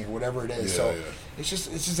giving money or whatever it is. It's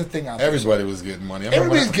just a thing out there. Everybody was getting money.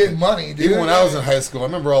 Everybody's getting money, dude. Even when I was in high school, I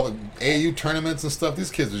remember all the AAU tournaments and stuff. These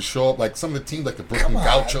kids would show up, like some of the teams, like the Brooklyn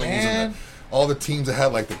Gauchos and all the teams that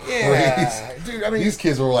had like the crazy. Dude, I mean, these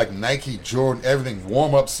kids were like Nike, Jordan, everything,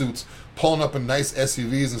 warm-up suits, pulling up in nice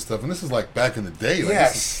SUVs and stuff. And this is like back in the day. Like,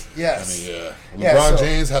 yes. I mean, LeBron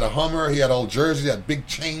James had a Hummer. He had old jerseys. He had big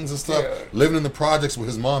chains and stuff. Yeah. Living in the projects with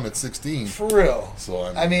his mom at 16. For real. So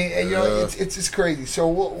I mean, it's just crazy. So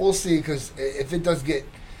we'll see, because if it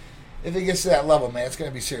gets to that level, man, it's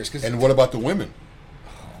going to be serious. And what about the women?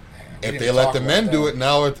 Oh man, If didn't they even let talk the about men do that. it,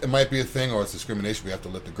 now it might be a thing, or it's discrimination. We have to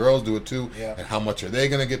let the girls do it too. Yeah. And how much are they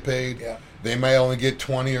going to get paid? Yeah. They may only get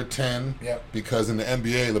 20 or 10 Yeah. because in the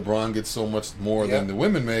NBA, LeBron gets so much more Yeah. than the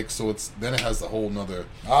women make. So then it has a whole nother.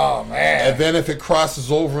 Oh man. And then if it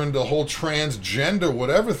crosses over into the whole transgender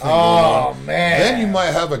whatever thing going Oh on, man. then you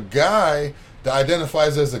might have a guy that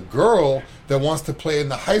identifies as a girl that wants to play in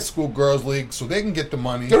the high school girls league so they can get the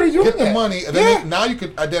money, They're doing get the that. money, and Yeah. then now you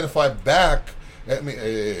could identify back. I mean,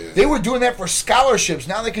 They were doing that for scholarships.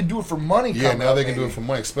 Now they can do it for money. yeah, coming now up, they can do maybe. it for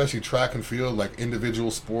money, especially track and field, like individual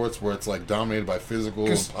sports where it's like dominated by physical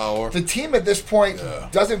 'Cause and power. The team at this point Yeah.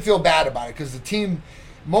 doesn't feel bad about it because the team,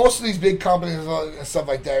 most of these big companies and stuff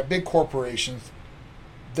like that, big corporations,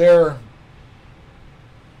 they're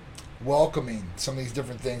welcoming some of these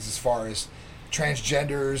different things as far as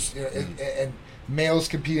transgenders, you know, and males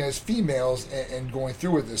competing as females and going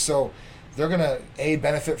through with this. So they're going to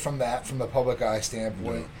benefit from that from the public eye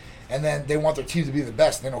standpoint. And then they want their team to be the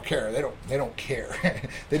best. They don't care. They don't care.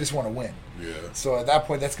 They just want to win. Yeah. So at that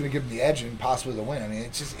point, that's going to give them the edge and possibly the win. I mean,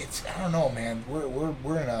 it's I don't know, man.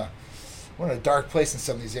 We're in a dark place in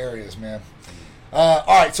some of these areas, man. All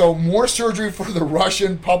right, so more surgery for the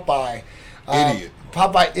Russian Popeye. Idiot.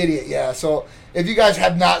 Popeye idiot, yeah. So if you guys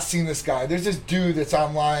have not seen this guy, there's this dude that's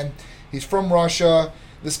online. He's from Russia.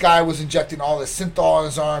 This guy was injecting all this synthol in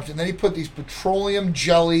his arms, and then he put these petroleum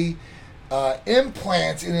jelly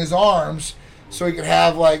implants in his arms so he could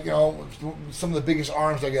have, like, you know, some of the biggest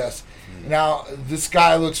arms, I guess. Now, this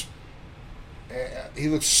guy looks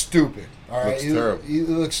stupid, all right? Looks terrible. He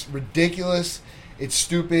looks ridiculous. It's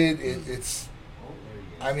stupid. It's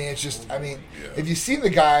I mean, it's just, I mean, if you've seen the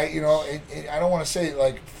guy, you know, I don't want to say,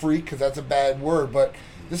 like, freak, because that's a bad word, but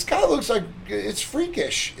this guy looks like it's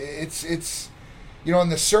freakish. It's you know,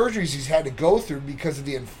 and the surgeries he's had to go through because of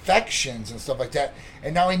the infections and stuff like that.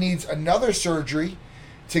 And now he needs another surgery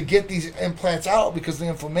to get these implants out because of the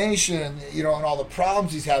inflammation and, you know, and all the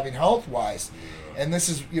problems he's having health-wise. And this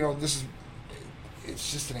is, you know,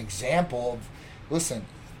 it's just an example of, listen,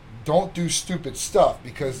 don't do stupid stuff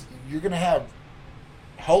because you're going to have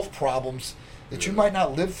health problems that you might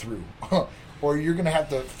not live through. Or you're gonna have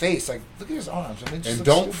to face, like, look at his arms. I mean, it just And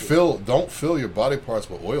looks stupid. don't fill your body parts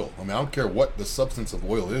with oil. I mean, I don't care what the substance of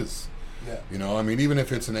oil is. Yeah. You know, I mean, even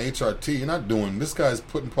if it's an HRT, you're not doing. This guy's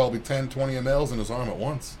putting probably 10, 20 mLs in his arm at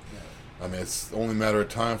once. Yeah. I mean, it's only a matter of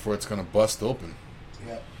time before it's going to bust open.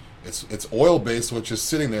 Yeah. It's oil based, which is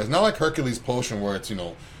sitting there. It's not like Hercules potion where it's, you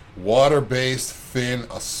know, water based, thin,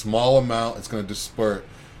 a small amount. It's going to disperse.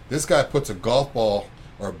 This guy puts a golf ball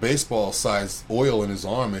or a baseball sized oil in his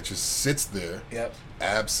arm. It just sits there. Yep.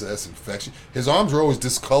 Abscess, infection. His arms are always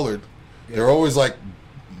discolored. They're always like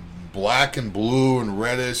black and blue and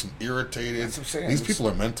reddish and irritated. That's what I'm saying. These It looks-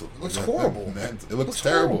 people are mental. it looks They're horrible. mental. It looks Looks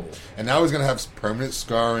terrible. horrible. And now he's going to have permanent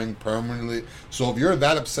scarring, permanently. So if you're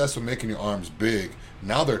that obsessed with making your arms big,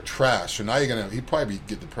 now they're trash. So now you're going to, he'd probably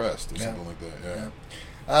get depressed or something like that.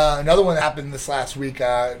 Yeah. Another one happened this last week.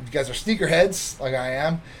 You guys are sneakerheads, like I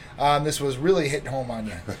am. This was really hitting home on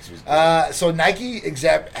you. This was good. So Nike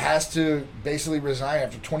exec has to basically resign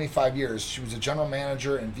after 25 years. She was a general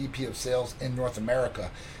manager and VP of sales in North America.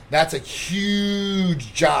 That's a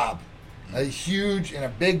huge job, a huge and a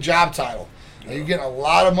big job title. You're getting a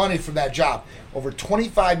lot of money from that job. Over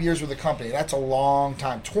 25 years with the company, that's a long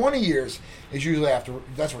time. 20 years is usually after,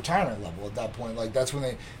 that's retirement level at that point. Like, that's when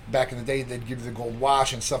they, back in the day, they'd give you the gold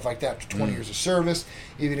wash and stuff like that after 20 years of service.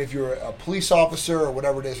 Even if you're a police officer or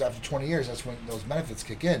whatever it is after 20 years, that's when those benefits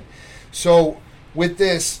kick in. So with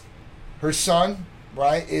this, her son,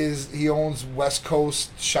 right, he owns West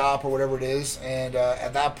Coast Shop or whatever it is. And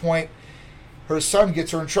at that point, her son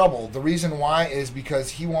gets her in trouble. The reason why is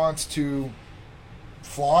because he wants to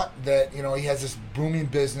flaunt that, you know, he has this booming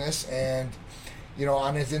business, and, you know,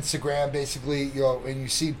 on his Instagram, basically, you know, and you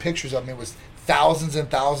see pictures of him, it was thousands and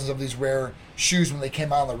thousands of these rare shoes when they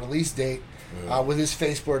came out on the release date, with his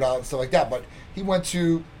face blurred out and stuff like that. But he went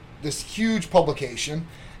to this huge publication,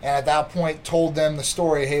 and at that point told them the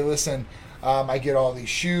story. Hey, listen, I get all these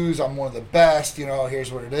shoes. I'm one of the best. You know,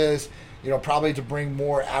 here's what it is. You know, probably to bring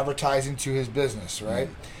more advertising to his business, right?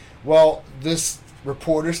 Well, this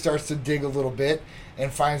reporter starts to dig a little bit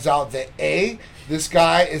and finds out that this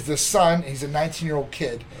guy is the son, he's a 19-year-old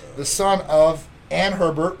kid, the son of Ann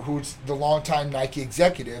Herbert, who's the longtime Nike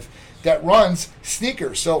executive that runs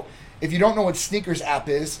Sneakers. So if you don't know what Sneakers app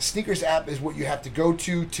is what you have to go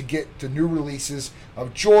to get the new releases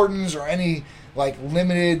of Jordans or any, like,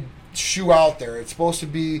 limited shoe out there. It's supposed to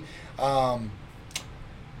be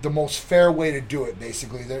the most fair way to do it,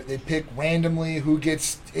 basically. They pick randomly who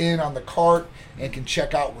gets in on the cart and can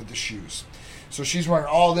check out with the shoes. So she's running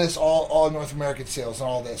all this, all North American sales and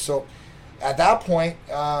all this. So at that point,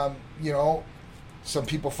 some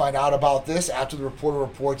people find out about this after the reporter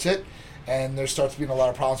reports it, and there starts being a lot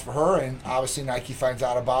of problems for her, and obviously Nike finds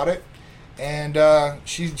out about it, and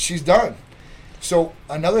she's done. So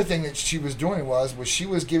another thing that she was doing was she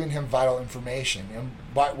was giving him vital information. And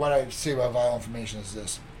what I say about vital information is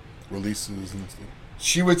this. Releases and stuff.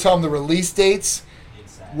 She would tell him the release dates.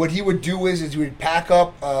 Exactly. What he would do is he would pack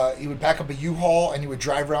up a U-Haul, and he would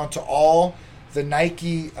drive around to all the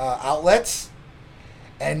Nike outlets,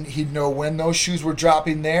 and he'd know when those shoes were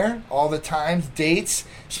dropping there, all the times, dates,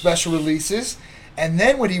 special releases. And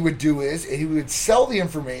then what he would do is he would sell the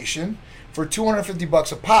information for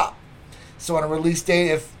 $250 a pop. So on a release date,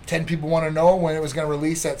 if 10 people want to know when it was going to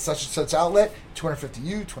release at such and such outlet,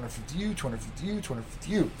 250U, 250U, 250U,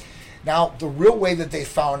 250U. Now, the real way that they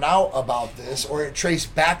found out about this, or it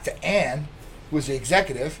traced back to Ann, who was the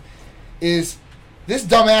executive, is this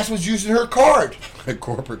dumbass was using her card. A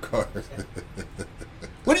corporate card.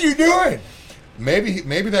 What are you doing? Maybe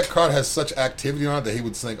that card has such activity on it that he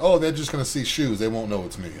would think, oh, they're just going to see shoes. They won't know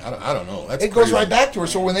it's me. I don't know. That's It goes crazy. right back to her.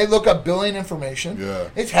 So when they look up billing information, Yeah.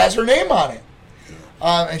 it has her name on it.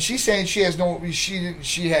 And she's saying she had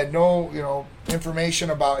no information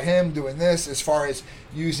about him doing this as far as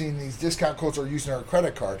using these discount codes or using her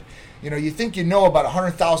credit card. You think you know about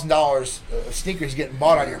 $100,000 of sneakers getting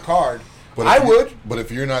bought on your card. But would. But if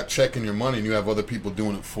you're not checking your money and you have other people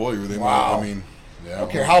doing it for you, they Wow. might. I mean, yeah. I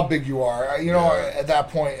don't care how big you are. Yeah. At that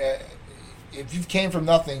point, if you came from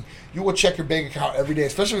nothing, you will check your bank account every day,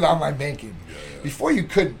 especially with online banking. Yeah. Before you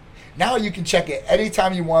couldn't. Now you can check it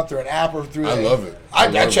anytime you want through an app or through. I love it. I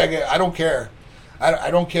love check it. I don't care.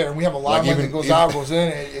 I don't care. And we have a lot of Like money that even- goes out, goes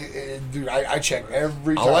in. Dude, I check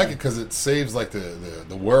every time. I like it because it saves like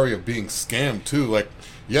the worry of being scammed too. Like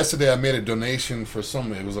yesterday, I made a donation for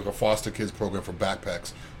it was like a foster kids program for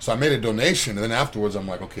backpacks. So I made a donation, and then afterwards, I'm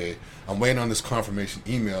like, okay, I'm waiting on this confirmation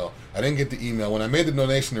email. I didn't get the email when I made the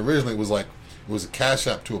donation. Originally, it was a cash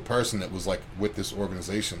app to a person that was like with this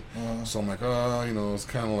organization. So I'm like, it's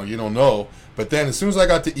kind of like you don't know. But then as soon as I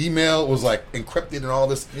got the email, it was like encrypted and all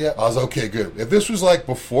this. Yeah. I was okay, good. If this was like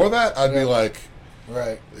before that, I'd be like.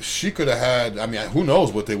 Right. She could have had. I mean, who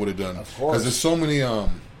knows what they would have done? Of course. Because there's so many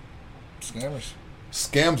Scammers.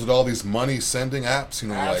 scams with all these money sending apps.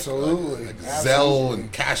 Absolutely. like Zelle Absolutely.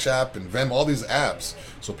 and Cash App and Venmo, all these apps.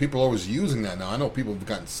 So people are always using that now. I know people have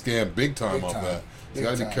gotten scammed big time Big off time. that. So Big you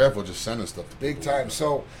got to be time. careful just sending stuff to Big people. time.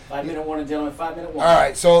 So, 5-minute warning, gentlemen. 5-minute warning. all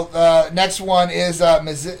right. So next one is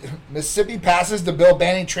Mississippi passes the bill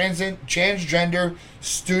banning transgender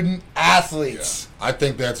student athletes. Yeah. I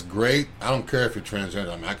think that's great. I don't care if you're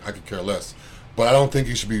transgender. I mean, I could care less. But I don't think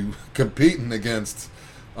you should be competing against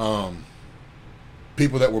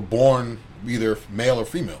people that were born either male or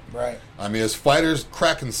female. Right. I mean, as fighters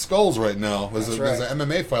cracking skulls right now, there's That's an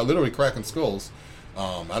MMA fight literally cracking skulls.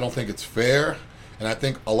 I don't think it's fair, and I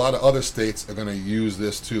think a lot of other states are going to use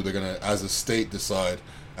this too. They're going to, as a state, decide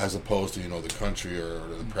as opposed to the country or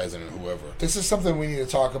the president or whoever. This is something we need to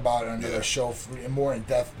talk about on another Yeah. show more in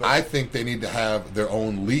depth. But I think they need to have their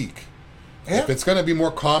own league. Yeah. If it's going to be more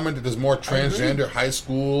common that there's more agree. transgender high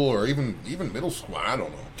school or even middle school, I don't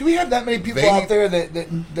know. Do we have that many people They out need- there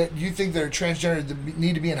that you think that are transgender that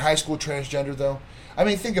need to be in high school transgender though? I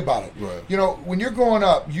mean, think about it. Right. When you're growing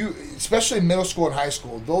up, especially middle school and high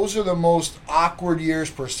school, those are the most awkward years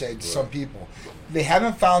per se to some people. They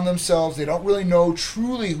haven't found themselves. They don't really know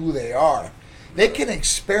truly who they are. They can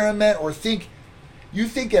experiment or think. You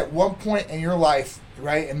think at one point in your life,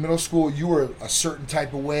 right, in middle school, you were a certain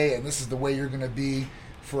type of way, and this is the way you're going to be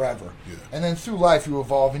forever. Yeah. And then through life, you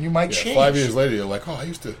evolve, and you might change. 5 years later, you're like, oh, I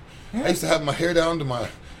used to have my hair down to my.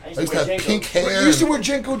 I used to have wear pink Jenko. hair. You used to wear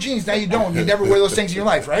Jenko jeans. Now you don't. You never wear those things in your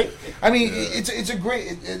life, right? I mean, it's a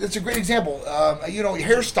great example.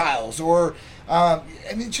 Hairstyles or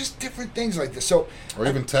just different things like this. So or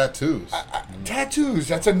even tattoos. tattoos.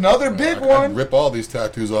 That's another big I'd one. rip all these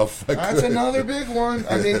tattoos off. If I That's could. another big one.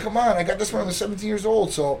 I mean, come on. I got this when I was 17 years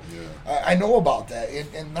old, so I know about that,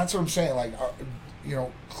 and that's what I'm saying. Like,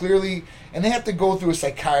 clearly, and they have to go through a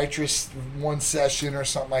psychiatrist one session or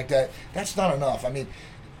something like that. That's not enough. I mean,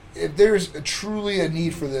 if there's truly a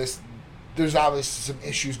need for this, there's obviously some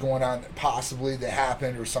issues going on possibly that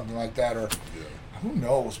happened or something like that, or who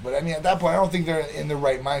knows. But I mean, at that point, I don't think they're in the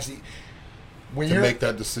right mindset. When to you're make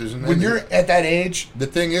that decision. when And you're at that age, the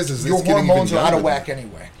thing is your it's getting hormones even are out of younger whack than-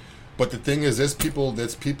 anyway. But the thing is, there's people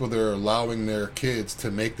that are allowing their kids to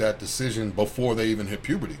make that decision before they even hit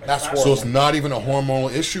puberty. That's So horrible. it's not even a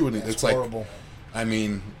hormonal issue, and That's it's like, horrible. I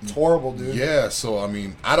mean, It's horrible, dude. yeah. So I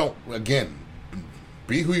mean, I don't. Again,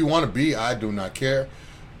 be who you want to be. I do not care.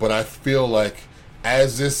 But I feel like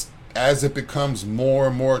as it becomes more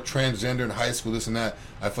and more transgender in high school, this and that,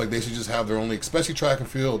 I feel like they should just have their own league, especially track and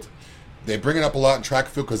field. They bring it up a lot in track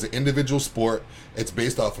and field because the individual sport, it's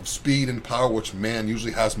based off of speed and power, which man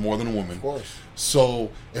usually has more than a woman. Of course.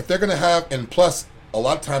 So if they're going to have, and plus, a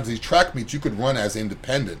lot of times these track meets, you could run as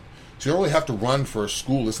independent. So you don't really have to run for a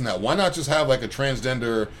school, this and that. Why not just have like a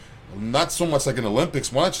transgender, not so much like an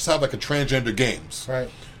Olympics, why not just have like a transgender games? Right.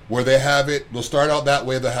 Where they have it, they'll start out that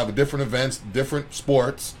way, they'll have different events, different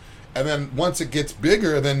sports, and then once it gets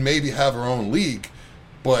bigger, then maybe have our own league.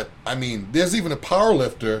 But, I mean, there's even a power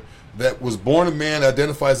lifter that was born a man,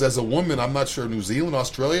 identifies as a woman, I'm not sure, New Zealand,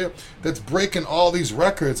 Australia, that's breaking all these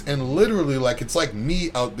records, and literally, like, it's like me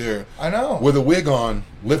out there I know. with a wig on,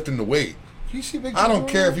 lifting the weight. You see big I don't dude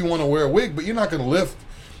care doing if you want to wear a wig, but you're not going to lift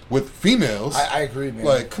with females. that? I agree, man.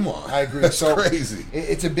 Like, come on. I agree. That's So crazy.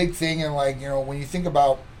 It's a big thing, and like, you know, when you think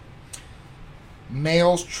about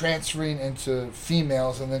males transferring into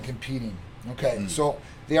females and then competing, okay, so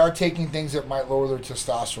they are taking things that might lower their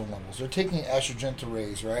testosterone levels. They're taking estrogen to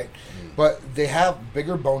raise, right? But they have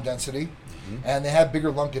bigger bone density, and they have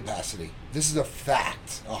bigger lung capacity. This is a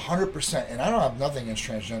fact, 100%. And I don't have nothing against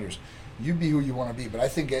transgenders. You be who you want to be, but I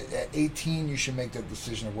think at 18 you should make that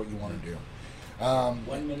decision of what you want to do.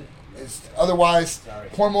 1 minute. Otherwise, Sorry.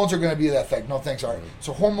 hormones are going to be that effect. No thanks, Art.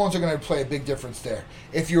 So hormones are going to play a big difference there.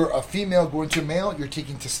 If you're a female going to a male, you're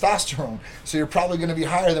taking testosterone, so you're probably going to be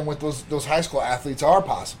higher than what those high school athletes are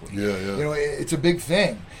possibly. Yeah. You know, it's a big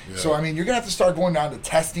thing. Yeah. So I mean, you're going to have to start going down to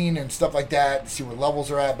testing and stuff like that to see what levels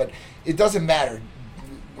are at. But it doesn't matter.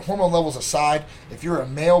 Hormone levels aside, if you're a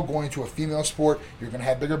male going to a female sport, you're going to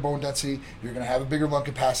have bigger bone density. You're going to have a bigger lung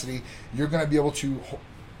capacity. You're going to be able to,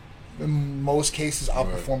 in most cases,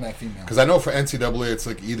 outperform that female. Because I know for NCAA, it's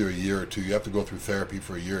like either a year or two. You have to go through therapy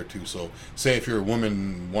for a year or two. So, say if you're a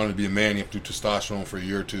woman wanting to be a man, you have to do testosterone for a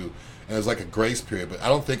year or two, and there's like a grace period. But I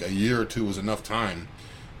don't think a year or two is enough time.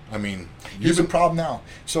 I mean, Here's the problem now.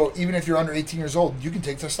 So even if you're under 18 years old, you can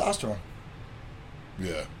take testosterone.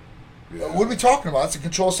 Yeah. What are we talking about? It's a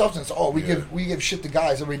controlled substance. Oh, we Yeah. give shit to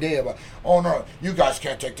guys every day about. Oh no, you guys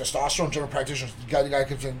can't take testosterone. General practitioners, the guy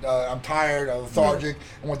comes in. I'm tired. I'm lethargic.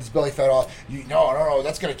 I want this belly fat off. No,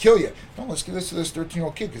 that's gonna kill you. No, let's give this to this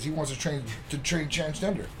 13-year-old kid because he wants to train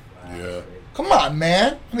transgender. Yeah. Come on,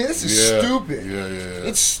 man. I mean, this is Yeah. stupid. Yeah.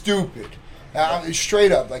 It's stupid.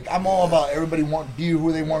 Straight up, like I'm all about everybody be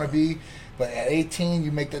who they want to be, but at 18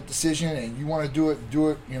 you make that decision and you want to do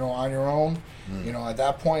it, you know, on your own. You know, at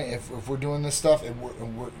that point, if we're doing this stuff,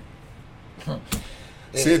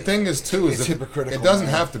 See, the thing is too is it's hypocritical. it doesn't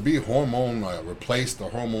man. have to be hormone replaced or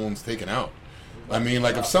hormones taken out. I mean,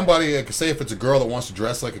 like if somebody, like, say if it's a girl that wants to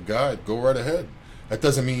dress like a guy, go right ahead. That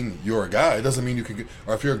doesn't mean you're a guy. It doesn't mean you can.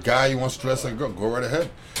 Or if you're a guy, you want to dress like a girl, go right ahead.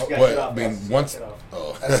 Yeah, But get off, I mean, boss. once. Get off.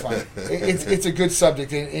 Oh, That's fine. It's a good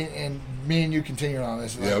subject, and me and you continue on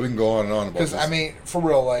this. yeah, we can go on and on about Because this. I mean, for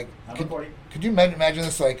real, like, I'm could recording. you imagine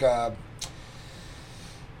this? Like,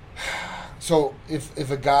 so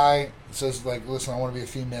if a guy says like, listen, I want to be a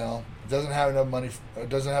female, doesn't have enough money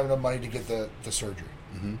to get the surgery,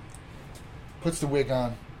 puts the wig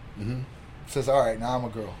on, says, all right, now I'm a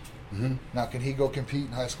girl. Now can he go compete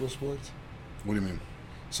in high school sports? What do you mean?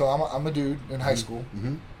 So I'm a dude in high school.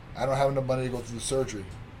 Mm-hmm. I don't have enough money to go through the surgery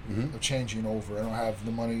of changing over. I don't have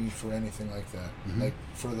the money for anything like that. Like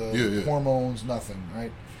for the hormones, nothing,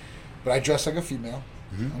 right? But I dress like a female.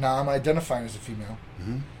 Now I'm identifying as a female.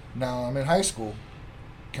 Now I'm in high school.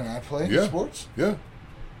 Can I play sports? Yeah.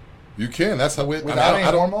 You can. That's how it. Without any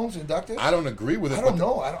hormones inducted? I don't agree with it. I don't but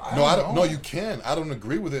know. I No, don't I don't. know. No, you can. I don't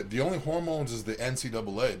agree with it. The only hormones is the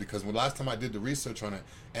NCAA because when last time I did the research on it,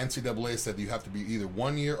 NCAA said you have to be either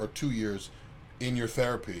 1 year or 2 years in your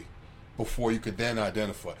therapy before you could then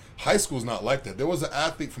identify. High school's not like that. There was an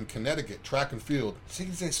athlete from Connecticut, track and field. So you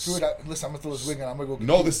can say, screw it. Listen, I'm gonna throw this wig on. I'm gonna go.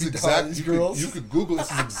 No, this is beat the hell out of exactly. these You girls. could Google.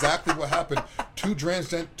 This is exactly what happened. Two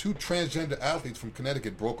transgender athletes from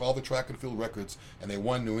Connecticut broke all the track and field records, and they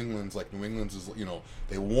won New England's. Like New England's is, you know,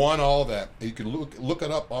 they won all that. And you can look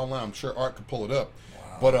it up online. I'm sure Art could pull it up.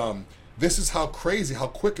 Wow. But this is how crazy, how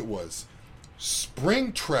quick it was.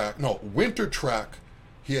 Winter track.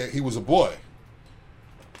 He was a boy.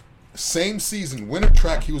 Same season, winter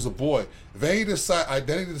track, he was a boy. Then he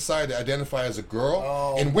decided to identify as a girl.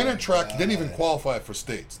 Oh In winter my track, he didn't even God. qualify for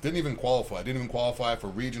states. Didn't even qualify for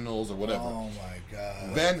regionals or whatever. Oh my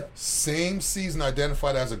god. Then, same season,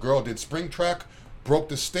 identified as a girl, did spring track, broke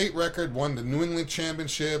the state record, won the New England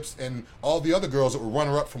championships, and all the other girls that were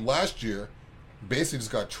runner-up from last year basically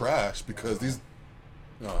just got trashed because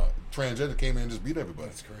transgender came in and just beat everybody.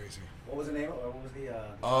 That's crazy. What was the name? Or what was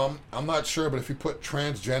the? I'm not sure, but if you put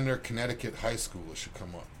transgender Connecticut high school, it should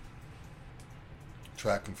come up.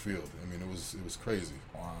 Track and field. I mean, it was crazy.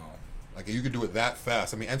 Wow. Like you could do it that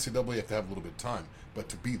fast. I mean, NCAA you have to have a little bit of time, but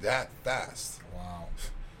to be that fast. Wow.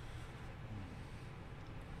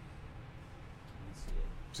 Let's see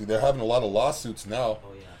it. See, they're having a lot of lawsuits now.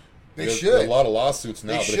 Oh yeah. They There's should. a lot of lawsuits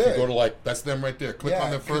now, They but if should. you go to that's them right there. Click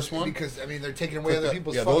on the first one. Because I mean they're taking away Click other that.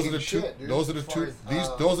 people's Yeah, fucking those are the two. shit, dude, Those are the as two. far as,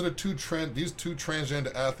 Those are the two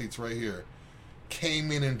transgender athletes right here.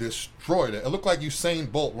 Came in and destroyed it. It looked like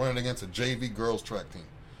Usain Bolt running against a JV girls track team.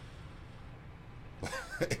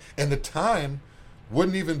 And the time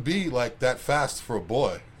wouldn't even be like that fast for a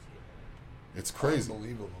boy. It's crazy.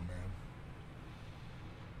 Unbelievable, man.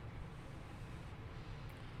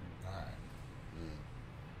 All right.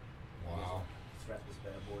 Wow. Let's wrap this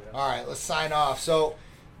bad boy up. All right, let's sign off. So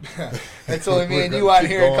it's only me We're and gonna you out keep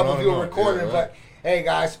here, a going couple on of you and on. recording, Yeah, but right. hey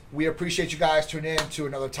guys, we appreciate you guys tuning in to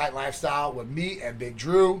another Tight Lifestyle with me and Big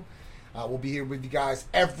Drew. We'll be here with you guys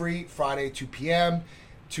every Friday, 2 p.m.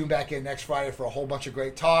 Tune back in next Friday for a whole bunch of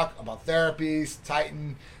great talk about therapies,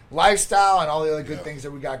 Titan lifestyle, and all the other good things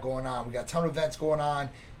that we got going on. We got a ton of events going on.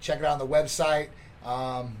 Check it out on the website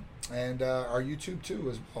and our YouTube too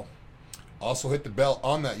as well. Also, hit the bell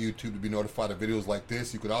on that YouTube to be notified of videos like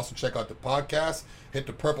this. You could also check out the podcast. Hit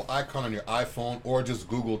the purple icon on your iPhone or just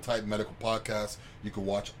Google Titan Medical Podcast. You can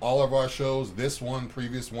watch all of our shows, this one,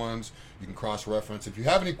 previous ones. You can cross-reference. If you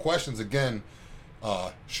have any questions, again,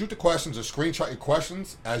 shoot the questions or screenshot your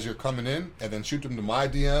questions as you're coming in, and then shoot them to my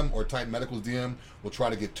DM or Titan Medical's DM. We'll try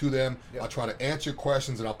to get to them. Yep. I'll try to answer your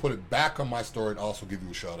questions, and I'll put it back on my story and also give you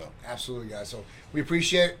a shout-out. Absolutely, guys. So we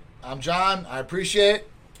appreciate it. I'm John. I appreciate it.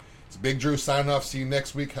 It's Big Drew signing off. See you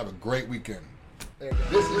next week. Have a great weekend. There you go.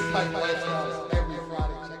 This is Tight Lifestyle.